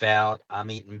wife out.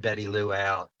 I'm eating Betty Lou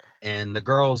out. And the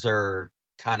girls are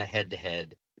kind of head to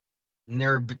head. And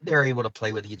they're able to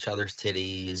play with each other's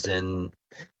titties and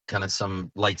kind of some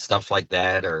light stuff like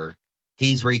that. Or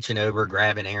he's reaching over,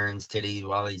 grabbing Aaron's titty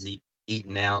while he's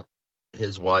eating out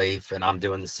his wife, and I'm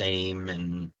doing the same.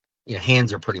 And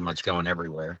hands are pretty much going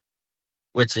everywhere,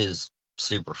 which is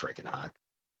super freaking hot.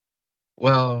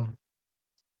 Well,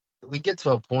 we get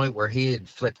to a point where he had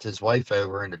flipped his wife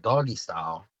over into doggy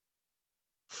style.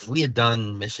 We had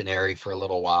done missionary for a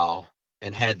little while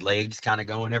and had legs kind of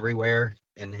going everywhere.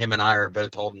 And him and I are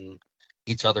both holding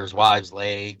each other's wives'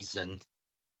 legs and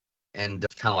kind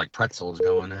of like pretzels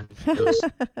going in.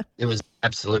 It was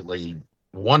absolutely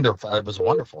wonderful. It was a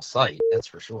wonderful sight, that's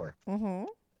for sure. Mm-hmm.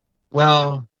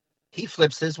 Well, he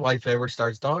flips his wife over,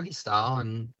 starts doggy style,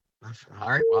 and all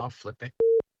right, well, I'll flip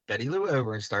Betty Lou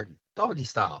over and start doggy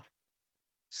style.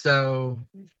 So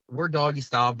we're doggy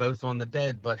style both on the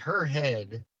bed, but her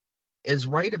head is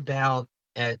right about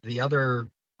at the other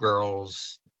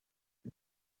girl's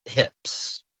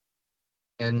hips,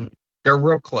 and they're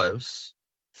real close,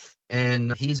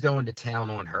 and he's going to town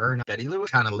on her, and Betty Lou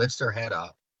kind of lifts her head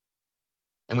up,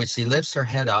 and when she lifts her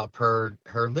head up, her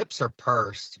lips are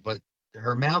pursed, but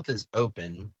her mouth is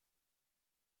open,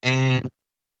 and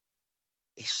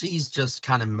she's just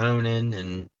kind of moaning,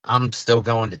 and I'm still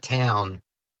going to town,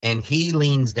 And he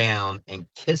leans down and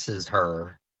kisses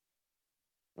her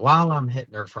while I'm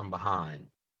hitting her from behind.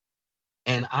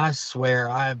 And I swear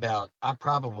I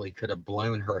probably could have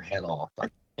blown her head off. I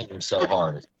hit him so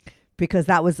hard. Because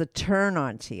that was a turn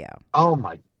on to you. Oh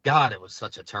my God, it was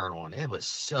such a turn on. It was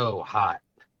so hot.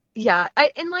 Yeah.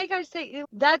 And like I say,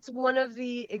 that's one of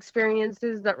the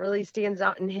experiences that really stands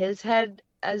out in his head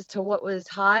as to what was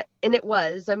hot. And it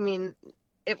was. I mean,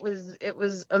 it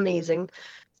was amazing.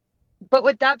 But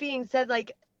with that being said,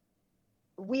 like,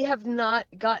 we have not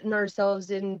gotten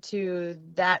ourselves into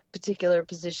that particular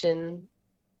position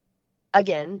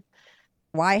again.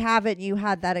 Why haven't you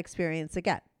had that experience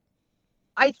again?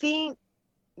 I think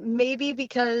maybe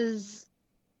because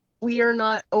we are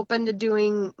not open to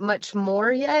doing much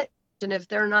more yet. And if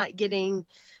they're not getting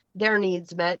their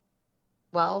needs met,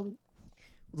 well,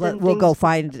 we'll go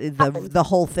find the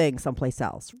whole thing someplace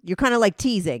else. You're kind of like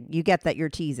teasing. You get that you're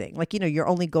teasing. Like, you're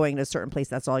only going to a certain place.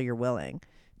 That's all you're willing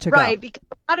to go. Right, because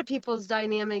a lot of people's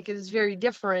dynamic is very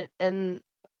different. And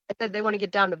I said they want to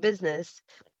get down to business.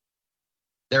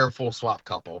 They're a full swap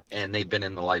couple, and they've been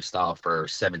in the lifestyle for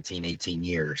 17, 18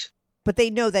 years. But they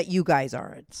know that you guys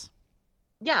aren't.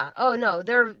 Yeah. Oh, no.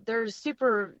 They're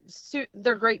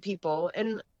they're great people.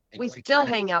 And we still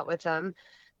hang out with them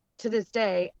to this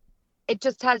day. It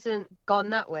just hasn't gone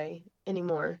that way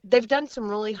anymore. They've done some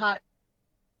really hot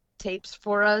tapes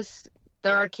for us.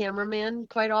 They're our cameraman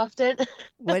quite often.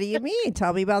 What do you mean?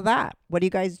 Tell me about that. What do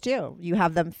you guys do? You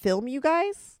have them film you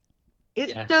guys?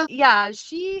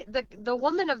 The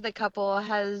woman of the couple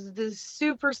has this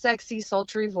super sexy,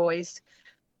 sultry voice.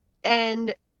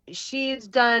 And she's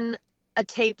done a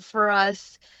tape for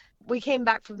us. We came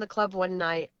back from the club one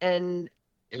night and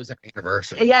it was our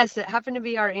anniversary. Yes, it happened to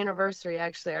be our anniversary,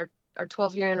 actually, our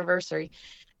 12-year anniversary.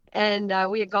 And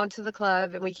we had gone to the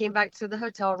club and we came back to the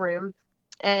hotel room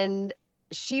and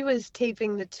she was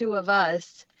taping the two of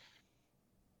us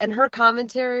and her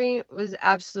commentary was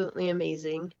absolutely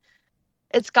amazing.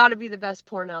 It's got to be the best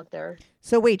porn out there.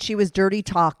 So wait, she was dirty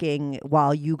talking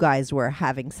while you guys were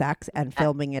having sex and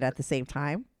filming it at the same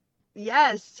time?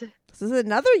 Yes. This is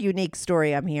another unique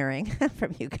story I'm hearing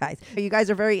from you guys. You guys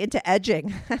are very into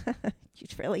edging.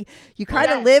 You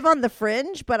kind of live on the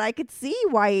fringe, but I could see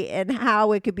why and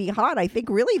how it could be hot. I think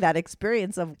really that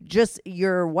experience of just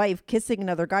your wife kissing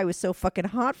another guy was so fucking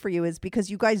hot for you is because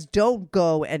you guys don't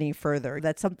go any further.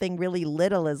 That something really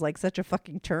little is like such a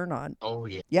fucking turn on. Oh,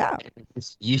 yeah. Yeah.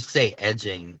 You say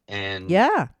edging and...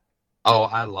 Yeah. Oh,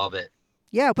 I love it.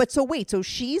 Yeah, but so wait, so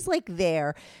she's like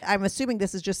there. I'm assuming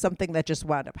this is just something that just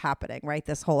wound up happening, right?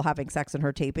 This whole having sex and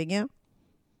her taping you?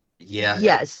 Yeah.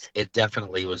 Yes. It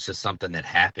definitely was just something that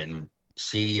happened.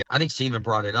 I think she even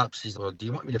brought it up. She's like, well, do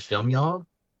you want me to film y'all?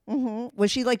 Mm-hmm.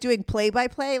 Was she like doing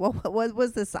play-by-play? What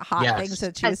was this hot thing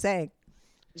that she was saying?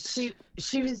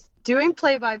 She was doing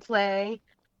play-by-play,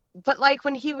 but like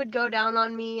when he would go down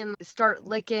on me and start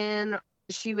licking,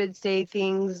 she would say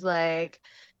things like,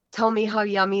 tell me how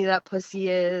yummy that pussy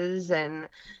is. And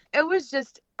it was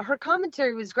just, her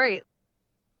commentary was great.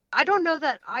 I don't know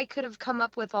that I could have come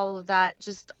up with all of that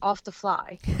just off the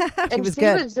fly. And she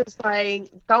was just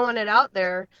like throwing it out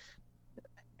there.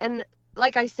 And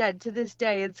like I said, to this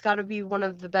day, it's got to be one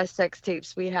of the best sex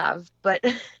tapes we have. But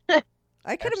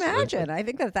I could imagine. I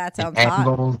think that sounds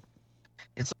hot.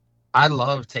 I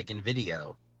love taking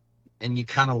video. And you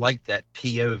kind of like that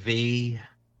POV.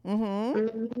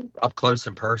 Mm-hmm. Up close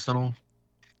and personal,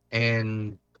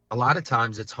 and a lot of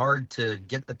times it's hard to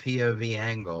get the POV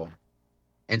angle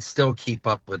and still keep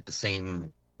up with the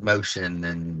same motion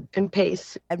and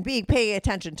pace and paying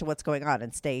attention to what's going on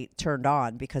and stay turned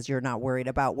on because you're not worried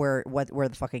about where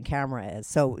the fucking camera is.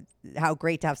 So how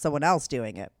great to have someone else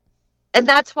doing it. And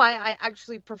that's why I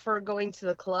actually prefer going to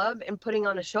the club and putting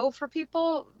on a show for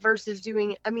people versus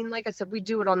doing, I mean, like I said, we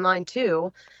do it online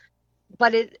too.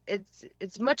 But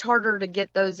it's much harder to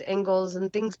get those angles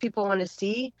and things people want to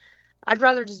see. I'd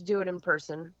rather just do it in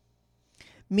person.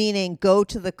 Meaning go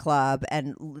to the club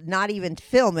and not even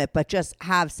film it, but just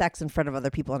have sex in front of other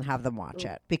people and have them watch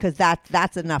it. Because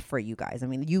that's enough for you guys. I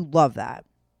mean, you love that.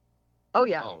 Oh,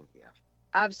 yeah.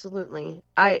 Absolutely.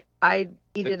 I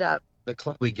eat it up. The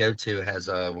club we go to has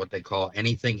what they call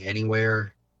anything,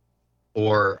 anywhere,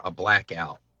 or a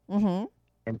blackout. Mm-hmm.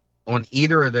 And on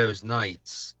either of those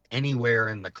nights, anywhere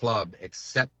in the club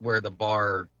except where the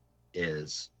bar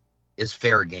is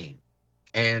fair game.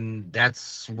 And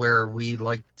that's where we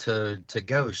like to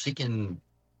go. She can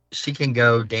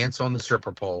go dance on the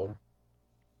stripper pole,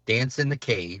 dance in the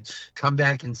cage, come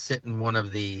back and sit in on one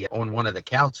of the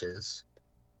couches,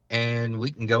 and we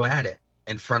can go at it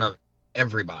in front of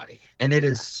everybody. And it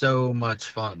is so much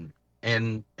fun.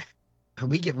 And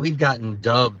we've gotten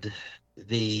dubbed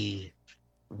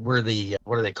what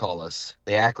do they call us?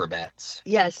 The acrobats.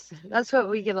 Yes, that's what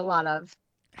we get a lot of.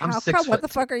 I'm How 6 come? What foot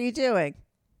the fuck are you doing?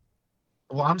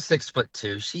 Well, I'm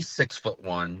 6'2". She's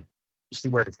 6'1". She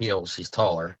wears heels. She's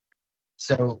taller.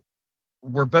 So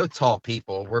we're both tall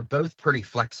people. We're both pretty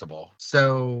flexible.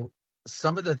 So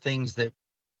some of the things that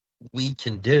we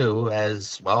can do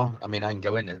as well, I mean, I can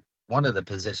go into one of the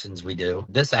positions we do.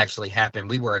 This actually happened.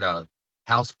 We were at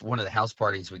one of the house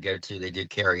parties we go to. They do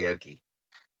karaoke.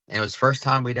 And it was the first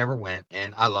time we'd ever went,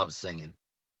 and I love singing.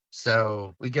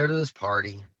 So we go to this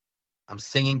party. I'm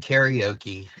singing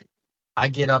karaoke. I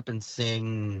get up and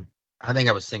sing, I think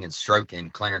I was singing Stroking,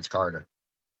 Clarence Carter.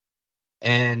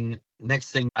 And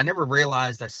next thing, I never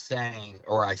realized I sing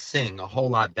a whole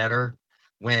lot better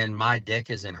when my dick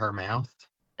is in her mouth.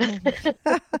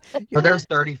 So there's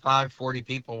 35, 40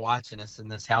 people watching us in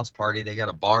this house party. They got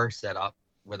a bar set up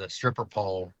with a stripper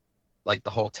pole, like the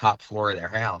whole top floor of their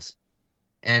house.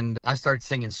 And I start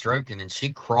singing Stroking, and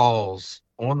she crawls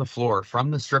on the floor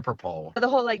from the stripper pole. The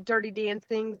whole like Dirty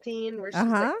Dancing scene where she's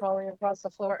like crawling across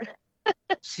the floor.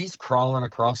 She's crawling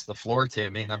across the floor to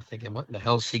me, and I'm thinking, what the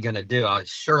hell is she going to do? I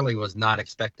surely was not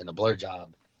expecting a blowjob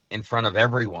in front of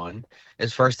everyone.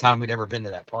 It's the first time we'd ever been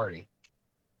to that party.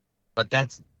 But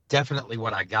that's definitely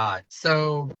what I got.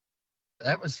 So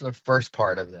that was the first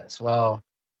part of this. Well,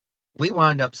 we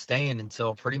wound up staying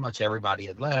until pretty much everybody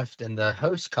had left, and the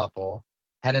host couple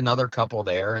had another couple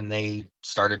there, and they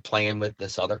started playing with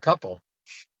this other couple.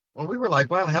 Well, we were like,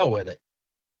 well, hell with it.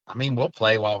 I mean, we'll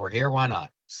play while we're here. Why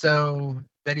not? So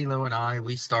Betty Lou and I,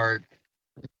 we start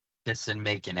kissing,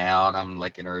 making out. I'm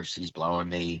licking her. She's blowing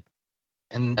me.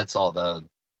 And that's all the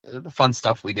fun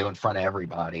stuff we do in front of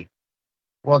everybody.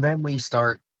 Well, then we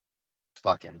start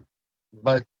fucking.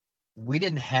 But we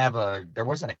didn't have there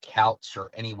wasn't a couch or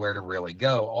anywhere to really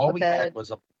go. All we had was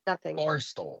a bar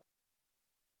stool.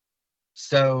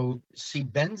 So she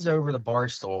bends over the bar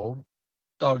stool,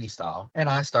 doggy style, and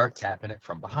I start tapping it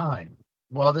from behind.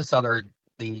 Well,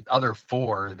 the other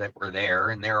four that were there,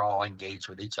 and they're all engaged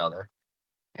with each other,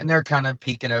 and they're kind of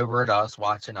peeking over at us,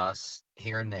 watching us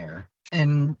here and there,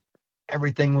 and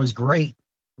everything was great.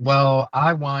 Well,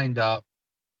 I wind up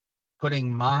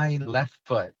putting my left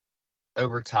foot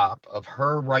over top of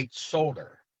her right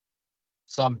shoulder.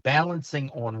 So I'm balancing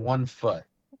on one foot.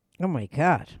 Oh my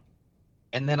God.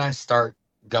 And then I start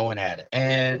going at it.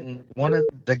 And one of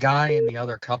the guy in the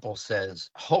other couple says,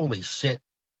 holy shit,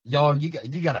 y'all, you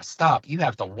got to stop. You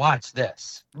have to watch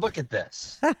this. Look at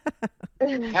this.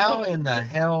 How in the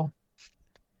hell?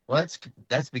 Well,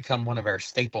 that's become one of our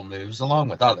staple moves, along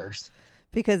with others.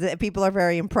 Because people are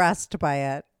very impressed by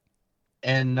it.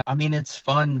 And I mean, it's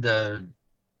fun to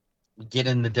get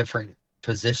in the different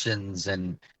positions.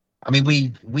 And I mean,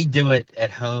 we do it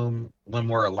at home when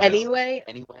we're alone. Anyway.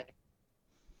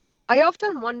 I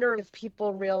often wonder if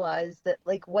people realize that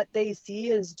like what they see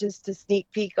is just a sneak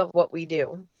peek of what we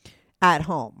do at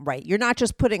home, right? You're not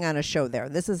just putting on a show there.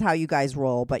 This is how you guys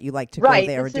roll, but you like to go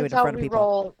there and do it in front of people.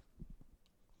 Roll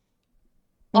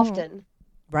often.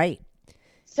 Right.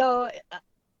 So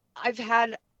I've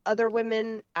had other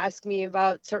women ask me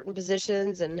about certain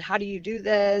positions and how do you do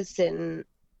this, and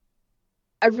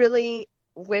I really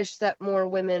wish that more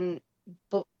women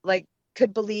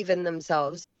could believe in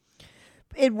themselves.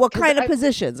 In what kind of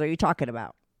positions are you talking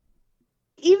about?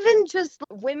 Even just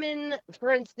women,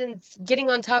 for instance, getting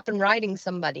on top and riding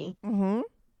somebody. Mm-hmm.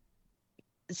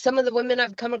 Some of the women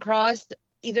I've come across,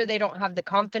 either they don't have the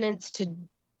confidence to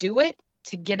do it,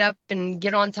 to get up and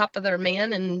get on top of their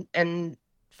man and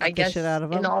I guess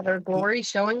in all their glory,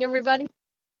 showing everybody.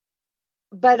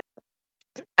 But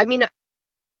I mean,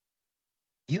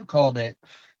 you called it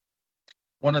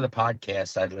one of the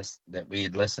podcasts that we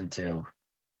had listened to.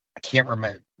 I can't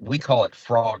remember. We call it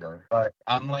Frogger, but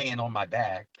I'm laying on my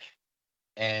back,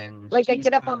 and I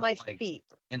get up on my feet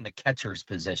in the catcher's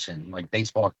position, like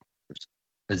baseball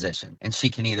position, and she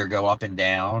can either go up and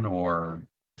down or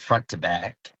front to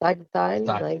back, side to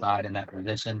side in that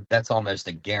position. That's almost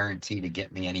a guarantee to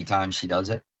get me anytime she does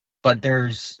it. But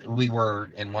we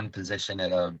were in one position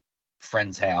at a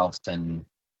friend's house, and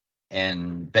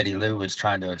Betty Lou was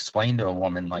trying to explain to a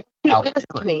woman how to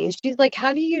do it. She's like,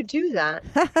 how do you do that?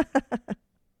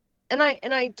 and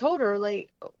I told her,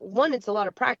 one, it's a lot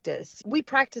of practice. We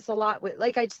practice a lot with,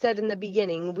 like I said in the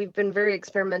beginning, we've been very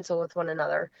experimental with one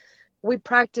another. We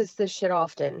practice this shit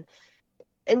often.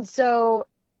 And so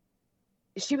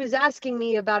she was asking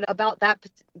me about that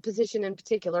position in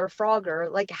particular, Frogger.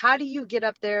 How do you get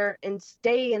up there and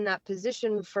stay in that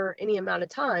position for any amount of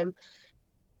time?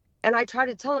 And I try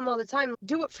to tell them all the time,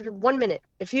 do it for 1 minute.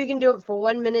 If you can do it for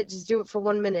 1 minute, just do it for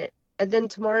 1 minute. and then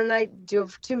tomorrow night do it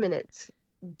for 2 minutes.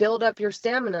 Build up your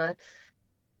stamina.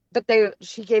 But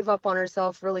she gave up on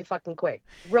herself really fucking quick.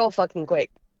 Real fucking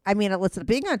quick. I mean, listen,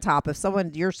 being on top, if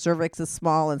your cervix is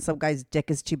small and some guy's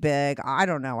dick is too big, I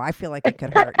don't know. I feel like it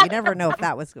could hurt. You never know if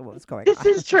that was what was going on. This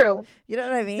is true. You know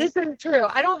what I mean? This is true.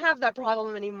 I don't have that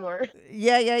problem anymore.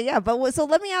 Yeah. But so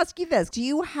let me ask you this. Do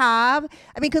you have,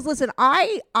 I mean, because listen,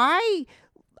 I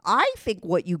think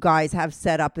what you guys have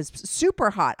set up is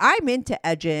super hot. I'm into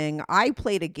edging. I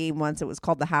played a game once. It was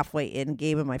called the Halfway In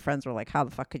game, and my friends were like, how the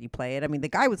fuck could you play it? I mean, the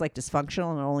guy was like dysfunctional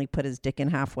and only put his dick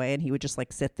in halfway, and he would just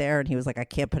like sit there, and he was like, I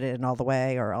can't put it in all the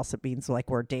way or else it means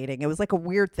like we're dating. It was like a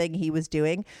weird thing he was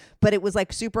doing, but it was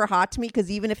like super hot to me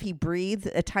because even if he breathed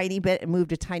a tiny bit and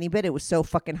moved a tiny bit, it was so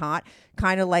fucking hot.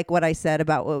 Kind of like what I said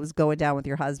about what was going down with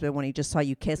your husband when he just saw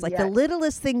you kiss. Like the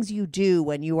littlest things you do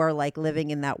when you are like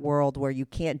living in that world where you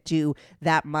can't do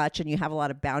that much and you have a lot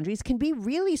of boundaries can be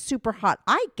really super hot.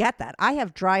 I get that. I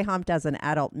have dry humped as an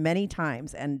adult many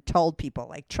times and told people,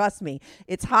 like, trust me,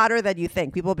 it's hotter than you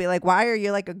think. People will be like, why are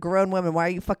you like a grown woman? Why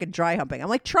are you fucking dry humping? I'm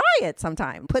like, try it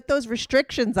sometime. Put those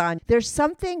restrictions on. There's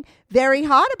something very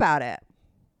hot about it.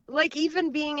 Like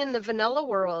even being in the vanilla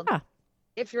world,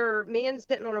 if your man's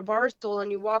sitting on a bar stool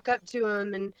and you walk up to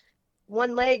him and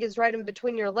one leg is right in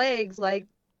between your legs, like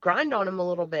grind on him a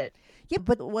little bit. Yeah,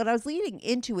 but what I was leading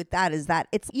into with that is that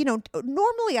it's, you know,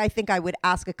 normally I think I would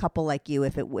ask a couple like you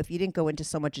if you didn't go into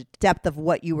so much depth of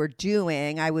what you were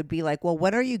doing, I would be like, well,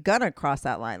 when are you gonna cross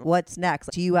that line? What's next?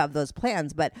 Do you have those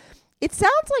plans? But it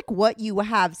sounds like what you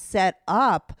have set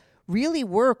up really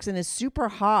works and is super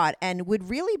hot and would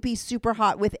really be super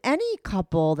hot with any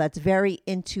couple that's very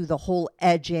into the whole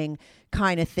edging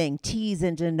kind of thing, tease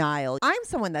and denial. I'm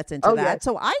someone that's into that. Yes.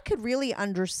 So I could really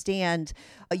understand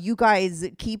you guys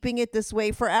keeping it this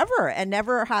way forever and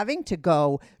never having to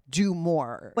go do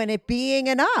more when it being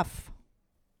enough.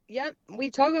 Yep. We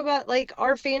talk about like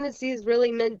our fantasy is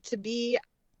really meant to be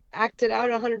acted out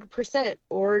 100%,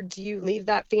 or do you leave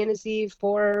that fantasy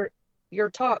for your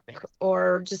talk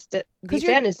or just the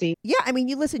fantasy? Yeah, I mean,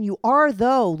 you are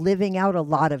though living out a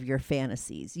lot of your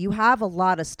fantasies. You have a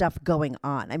lot of stuff going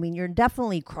on. I mean, you're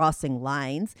definitely crossing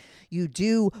lines. You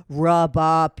do rub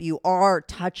up. You are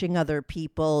touching other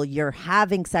people. You're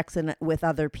having sex with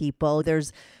other people.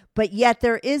 But yet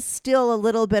there is still a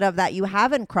little bit of that. You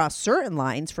haven't crossed certain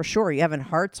lines for sure. You haven't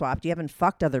heart swapped. You haven't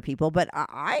fucked other people. But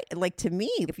I like, to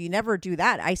me, if you never do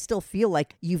that, I still feel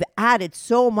like you've added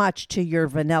so much to your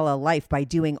vanilla life by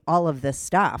doing all of this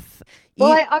stuff.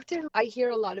 Well, I hear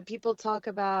a lot of people talk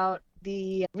about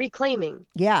the reclaiming.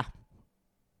 Yeah.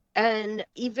 And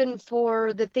even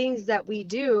for the things that we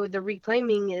do, the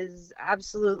reclaiming is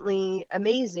absolutely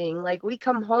amazing. Like we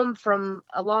come home from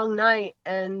a long night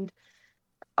and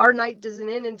our night doesn't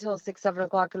end until 6-7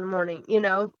 o'clock in the morning, you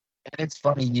know? And it's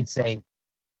funny you say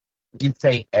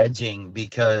edging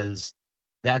because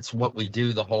that's what we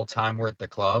do the whole time we're at the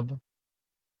club.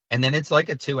 And then it's like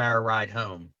a 2-hour ride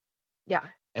home. Yeah.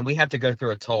 And we have to go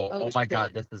through a toll. Oh my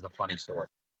God, this is a funny story.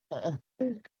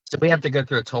 So we have to go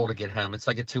through a toll to get home. It's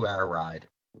like a 2-hour ride.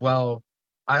 Well,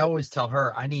 I always tell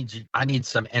her I need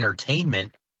some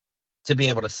entertainment to be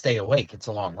able to stay awake. It's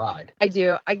a long ride. I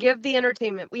do. I give the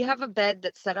entertainment. We have a bed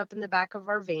that's set up in the back of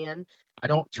our van. I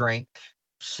don't drink.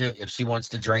 If she wants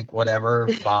to drink, whatever,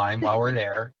 fine, while we're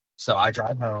there. So I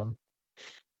drive home.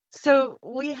 So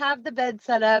we have the bed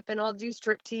set up and I'll do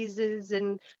strip teases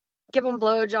and give them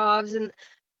blowjobs.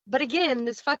 But again,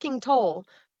 this fucking toll.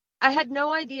 I had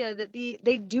no idea that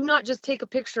they do not just take a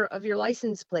picture of your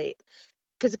license plate.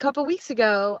 Because a couple weeks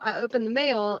ago, I opened the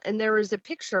mail and there was a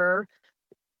picture.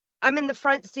 I'm in the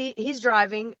front seat. He's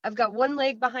driving. I've got one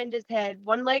leg behind his head,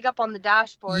 one leg up on the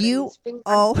dashboard.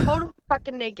 I'm totally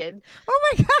fucking naked.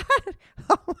 Oh my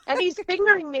God. And he's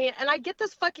fingering me. And I get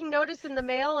this fucking notice in the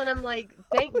mail. And I'm like,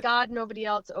 thank God nobody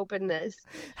else opened this.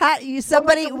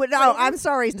 I'm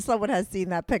sorry. Someone has seen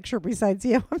that picture besides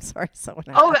you. I'm sorry. Someone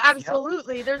has. Oh,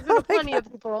 absolutely. There's been plenty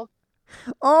of people.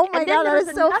 Oh my God. That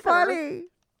is so funny.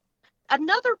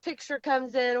 Another picture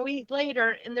comes in a week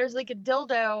later and there's like a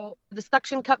dildo, the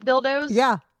suction cup dildos.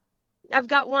 Yeah. I've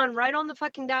got one right on the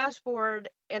fucking dashboard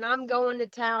and I'm going to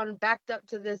town backed up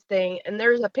to this thing and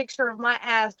there's a picture of my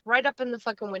ass right up in the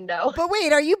fucking window. But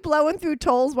wait, are you blowing through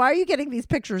tolls? Why are you getting these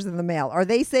pictures in the mail? Are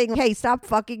they saying, hey, stop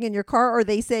fucking in your car? Or are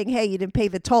they saying, hey, you didn't pay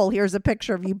the toll. Here's a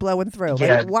picture of you blowing through.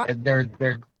 Yeah,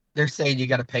 they're saying you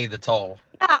got to pay the toll.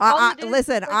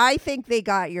 Listen, I think they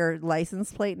got your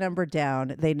license plate number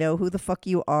down. They know who the fuck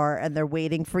you are, and they're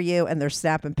waiting for you, and they're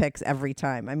snapping pics every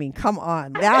time. I mean, come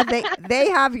on. Now they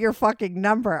have your fucking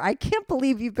number. I can't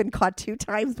believe you've been caught 2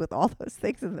 times with all those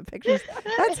things in the pictures.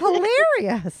 That's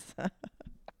hilarious.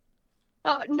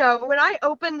 No, when I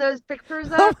opened those pictures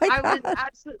Oh up, my I was God.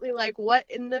 absolutely like, what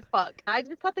in the fuck? I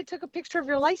just thought they took a picture of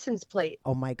your license plate.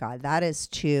 Oh my God, that is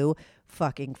too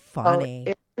fucking Oh,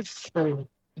 funny. it's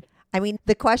I mean,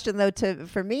 the question though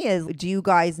for me is, do you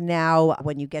guys now,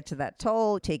 when you get to that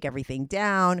toll, take everything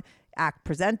down,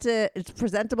 it's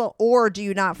presentable, or do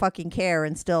you not fucking care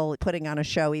and still putting on a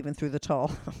show even through the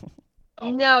toll?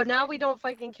 No, now we don't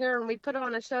fucking care and we put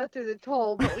on a show through the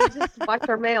toll, but we just watch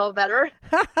our mail better.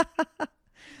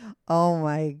 Oh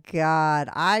my God.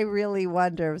 I really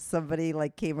wonder if somebody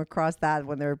like came across that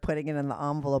when they were putting it in the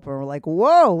envelope and were like,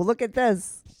 whoa, look at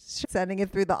this. Sending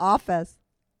it through the office.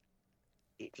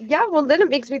 Yeah, well, then it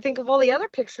makes me think of all the other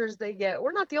pictures they get.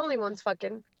 We're not the only ones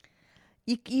fucking.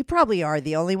 You probably are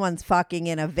the only ones fucking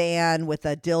in a van with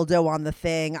a dildo on the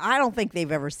thing. I don't think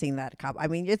they've ever seen that. I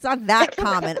mean, it's not that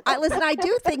common. Listen, I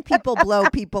do think people blow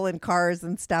people in cars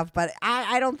and stuff, but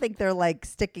I don't think they're like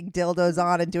sticking dildos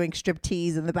on and doing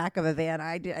striptease in the back of a van.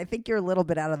 I think you're a little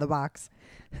bit out of the box.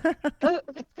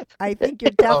 I think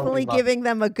you're definitely giving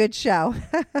them a good show.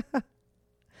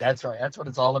 That's right. That's what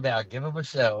it's all about. Give them a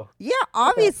show. Yeah,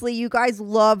 obviously you guys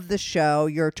love the show.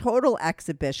 You're total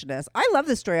exhibitionists. I love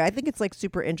the story. I think it's like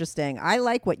super interesting. I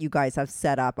like what you guys have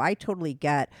set up. I totally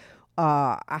get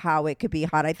how it could be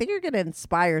hot. I think you're going to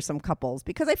inspire some couples,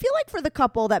 because I feel like for the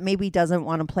couple that maybe doesn't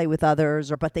want to play with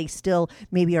others, but they still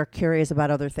maybe are curious about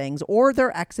other things, or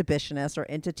they're exhibitionists or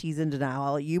entities in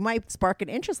denial, you might spark an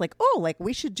interest like, oh, like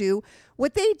we should do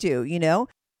what they do, you know?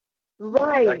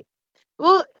 Right.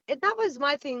 Well, that was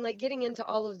my thing, like getting into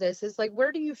all of this is like,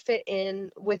 where do you fit in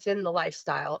within the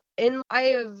lifestyle? And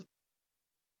I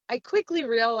quickly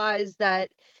realized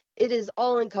that it is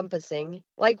all encompassing.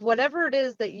 Like whatever it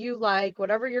is that you like,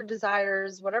 whatever your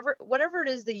desires, whatever it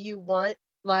is that you want,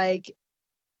 like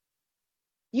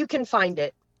you can find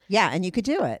it. Yeah, and you could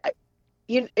do it.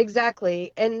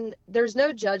 Exactly. And there's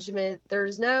no judgment.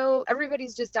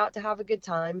 Everybody's just out to have a good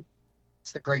time.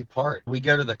 It's the great part. We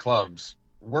go to the clubs.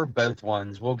 We're both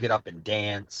ones. We'll get up and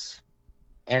dance.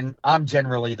 And I'm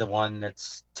generally the one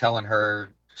that's telling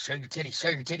her, show your titties, show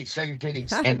your titties, show your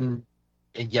titties. And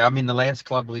yeah, I mean, the last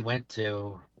club we went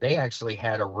to, they actually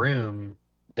had a room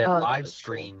that live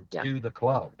streamed to the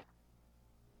club.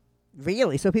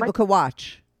 Really? So people could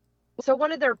watch? So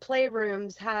one of their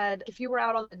playrooms had, if you were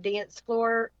out on the dance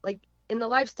floor, like in the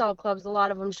lifestyle clubs, a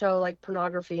lot of them show like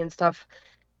pornography and stuff,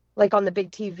 like on the big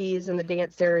TVs in the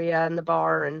dance area and the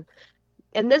bar.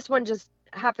 And this one just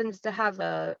happens to have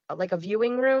a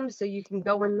viewing room, so you can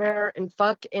go in there and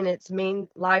fuck, and it's main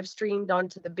live streamed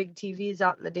onto the big TVs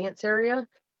out in the dance area.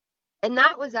 And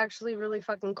that was actually really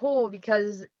fucking cool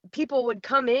because people would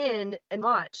come in and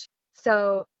watch.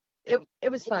 So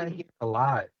it was fun. A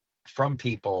lot from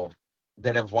people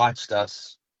that have watched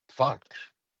us fuck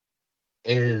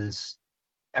is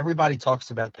everybody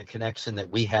talks about the connection that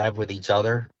we have with each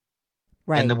other.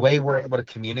 Right. And the way we're able to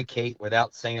communicate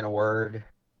without saying a word,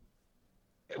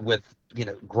 with,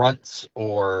 grunts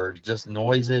or just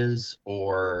noises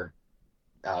or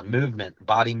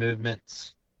body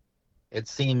movements. It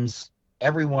seems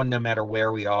everyone, no matter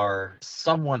where we are,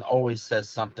 someone always says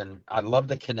something. I love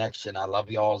the connection. I love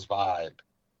y'all's vibe.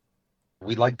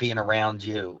 We like being around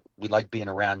you. We like being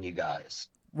around you guys.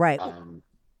 Right.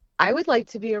 I would like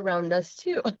to be around us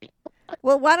too.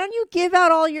 Well, why don't you give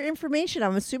out all your information?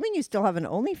 I'm assuming you still have an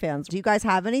OnlyFans. Do you guys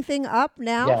have anything up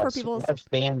now for people? We have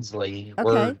Fansly. Okay.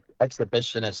 We're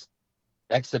exhibitionist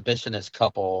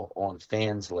couple on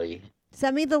Fansly.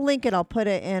 Send me the link and I'll put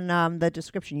it in the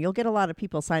description. You'll get a lot of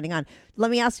people signing on. Let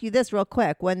me ask you this real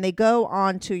quick. When they go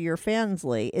on to your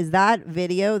Fansly, is that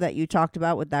video that you talked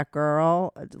about with that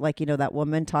girl, like, that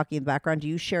woman talking in the background, do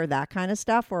you share that kind of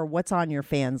stuff, or what's on your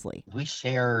Fansly? We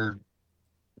share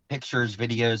pictures,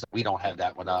 videos. We don't have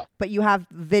that one up. But you have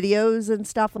videos and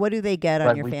stuff. What do they get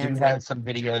on your Fansly? We do have some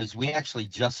videos. We actually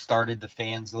just started the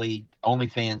Fansly.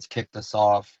 OnlyFans kicked us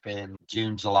off in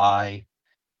June, July.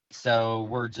 So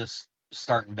we're just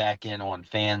starting back in on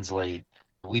Fansly.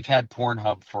 We've had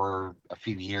Pornhub for a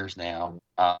few years now.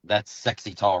 That's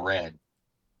Sexy Tall Red.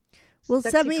 Well,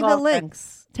 send me the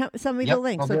links. Send me the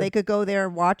links so they could go there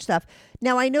and watch stuff.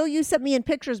 Now, I know you sent me in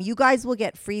pictures. You guys will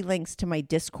get free links to my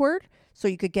Discord, so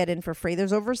you could get in for free.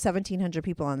 There's over 1,700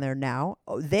 people on there now.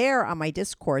 There on my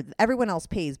Discord, everyone else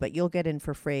pays, but you'll get in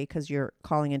for free because you're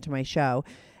calling into my show.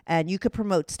 And you could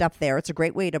promote stuff there. It's a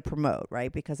great way to promote,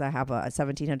 right? Because I have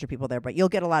 1,700 people there, but you'll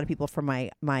get a lot of people from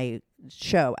my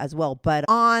show as well. But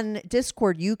on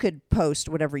Discord, you could post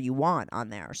whatever you want on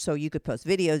there. So you could post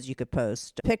videos, you could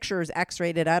post pictures,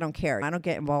 X-rated. I don't care. I don't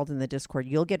get involved in the Discord.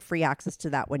 You'll get free access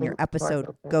to that when your episode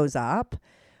goes up.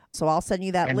 So I'll send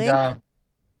you that link.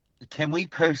 Can we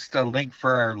post a link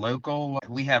for our local?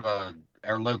 We have our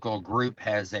local group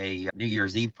has a New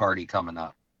Year's Eve party coming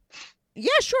up. Yeah,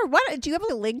 sure. Do you have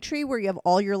a link tree where you have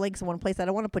all your links in one place? I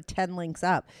don't want to put 10 links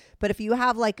up, but if you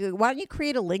have why don't you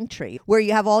create a link tree where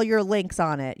you have all your links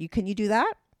on it? Can you do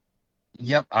that?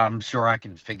 Yep, I'm sure I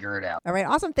can figure it out. All right,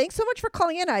 awesome. Thanks so much for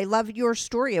calling in. I loved your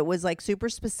story. It was super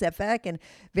specific and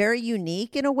very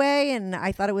unique in a way, and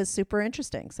I thought it was super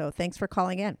interesting. So thanks for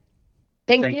calling in.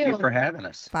 Thank you for having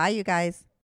us. Bye, you guys.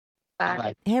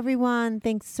 Bye. Hey, everyone.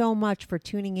 Thanks so much for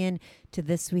tuning in to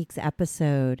this week's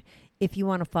episode. If you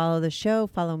want to follow the show,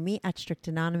 follow me at Strict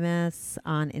Anonymous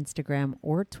on Instagram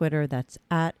or Twitter. That's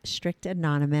at Strict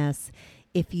Anonymous.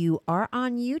 If you are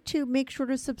on YouTube, make sure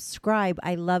to subscribe.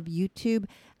 I love YouTube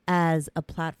as a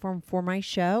platform for my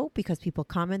show because people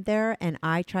comment there and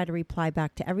I try to reply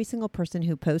back to every single person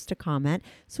who posts a comment.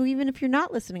 So even if you're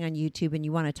not listening on YouTube and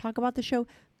you want to talk about the show,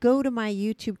 go to my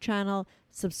YouTube channel,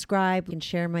 subscribe, and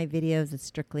share my videos at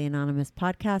Strictly Anonymous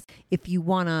Podcast. If you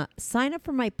want to sign up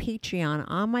for my Patreon,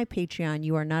 on my Patreon,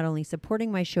 you are not only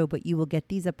supporting my show, but you will get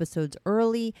these episodes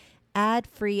early,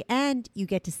 ad-free, and you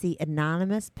get to see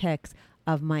anonymous pics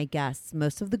of my guests.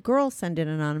 Most of the girls send in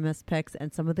anonymous pics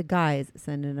and some of the guys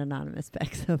send in anonymous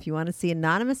pics. So if you want to see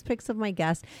anonymous pics of my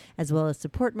guests as well as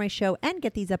support my show and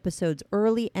get these episodes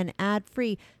early and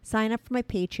ad-free, sign up for my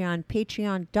Patreon,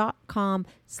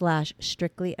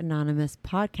 patreon.com/Strictly Anonymous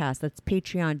Podcast. That's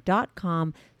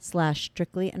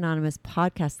patreon.com/Strictly Anonymous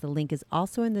Podcast. The link is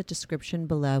also in the description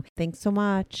below. Thanks so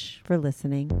much for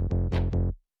listening.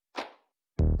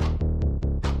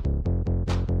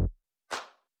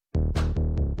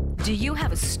 Do you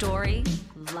have a story,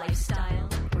 lifestyle,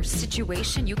 or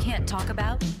situation you can't talk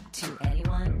about to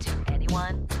anyone?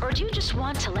 Or do you just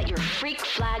want to let your freak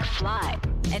flag fly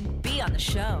and be on the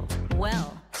show?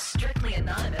 Well, Strictly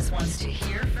Anonymous wants to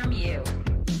hear from you.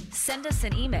 Send us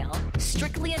an email,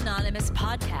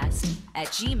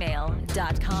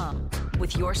 strictlyanonymouspodcast@gmail.com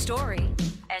with your story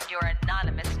and your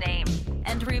anonymous name.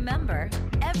 And remember,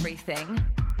 everything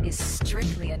is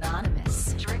strictly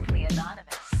anonymous. Strictly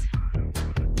Anonymous.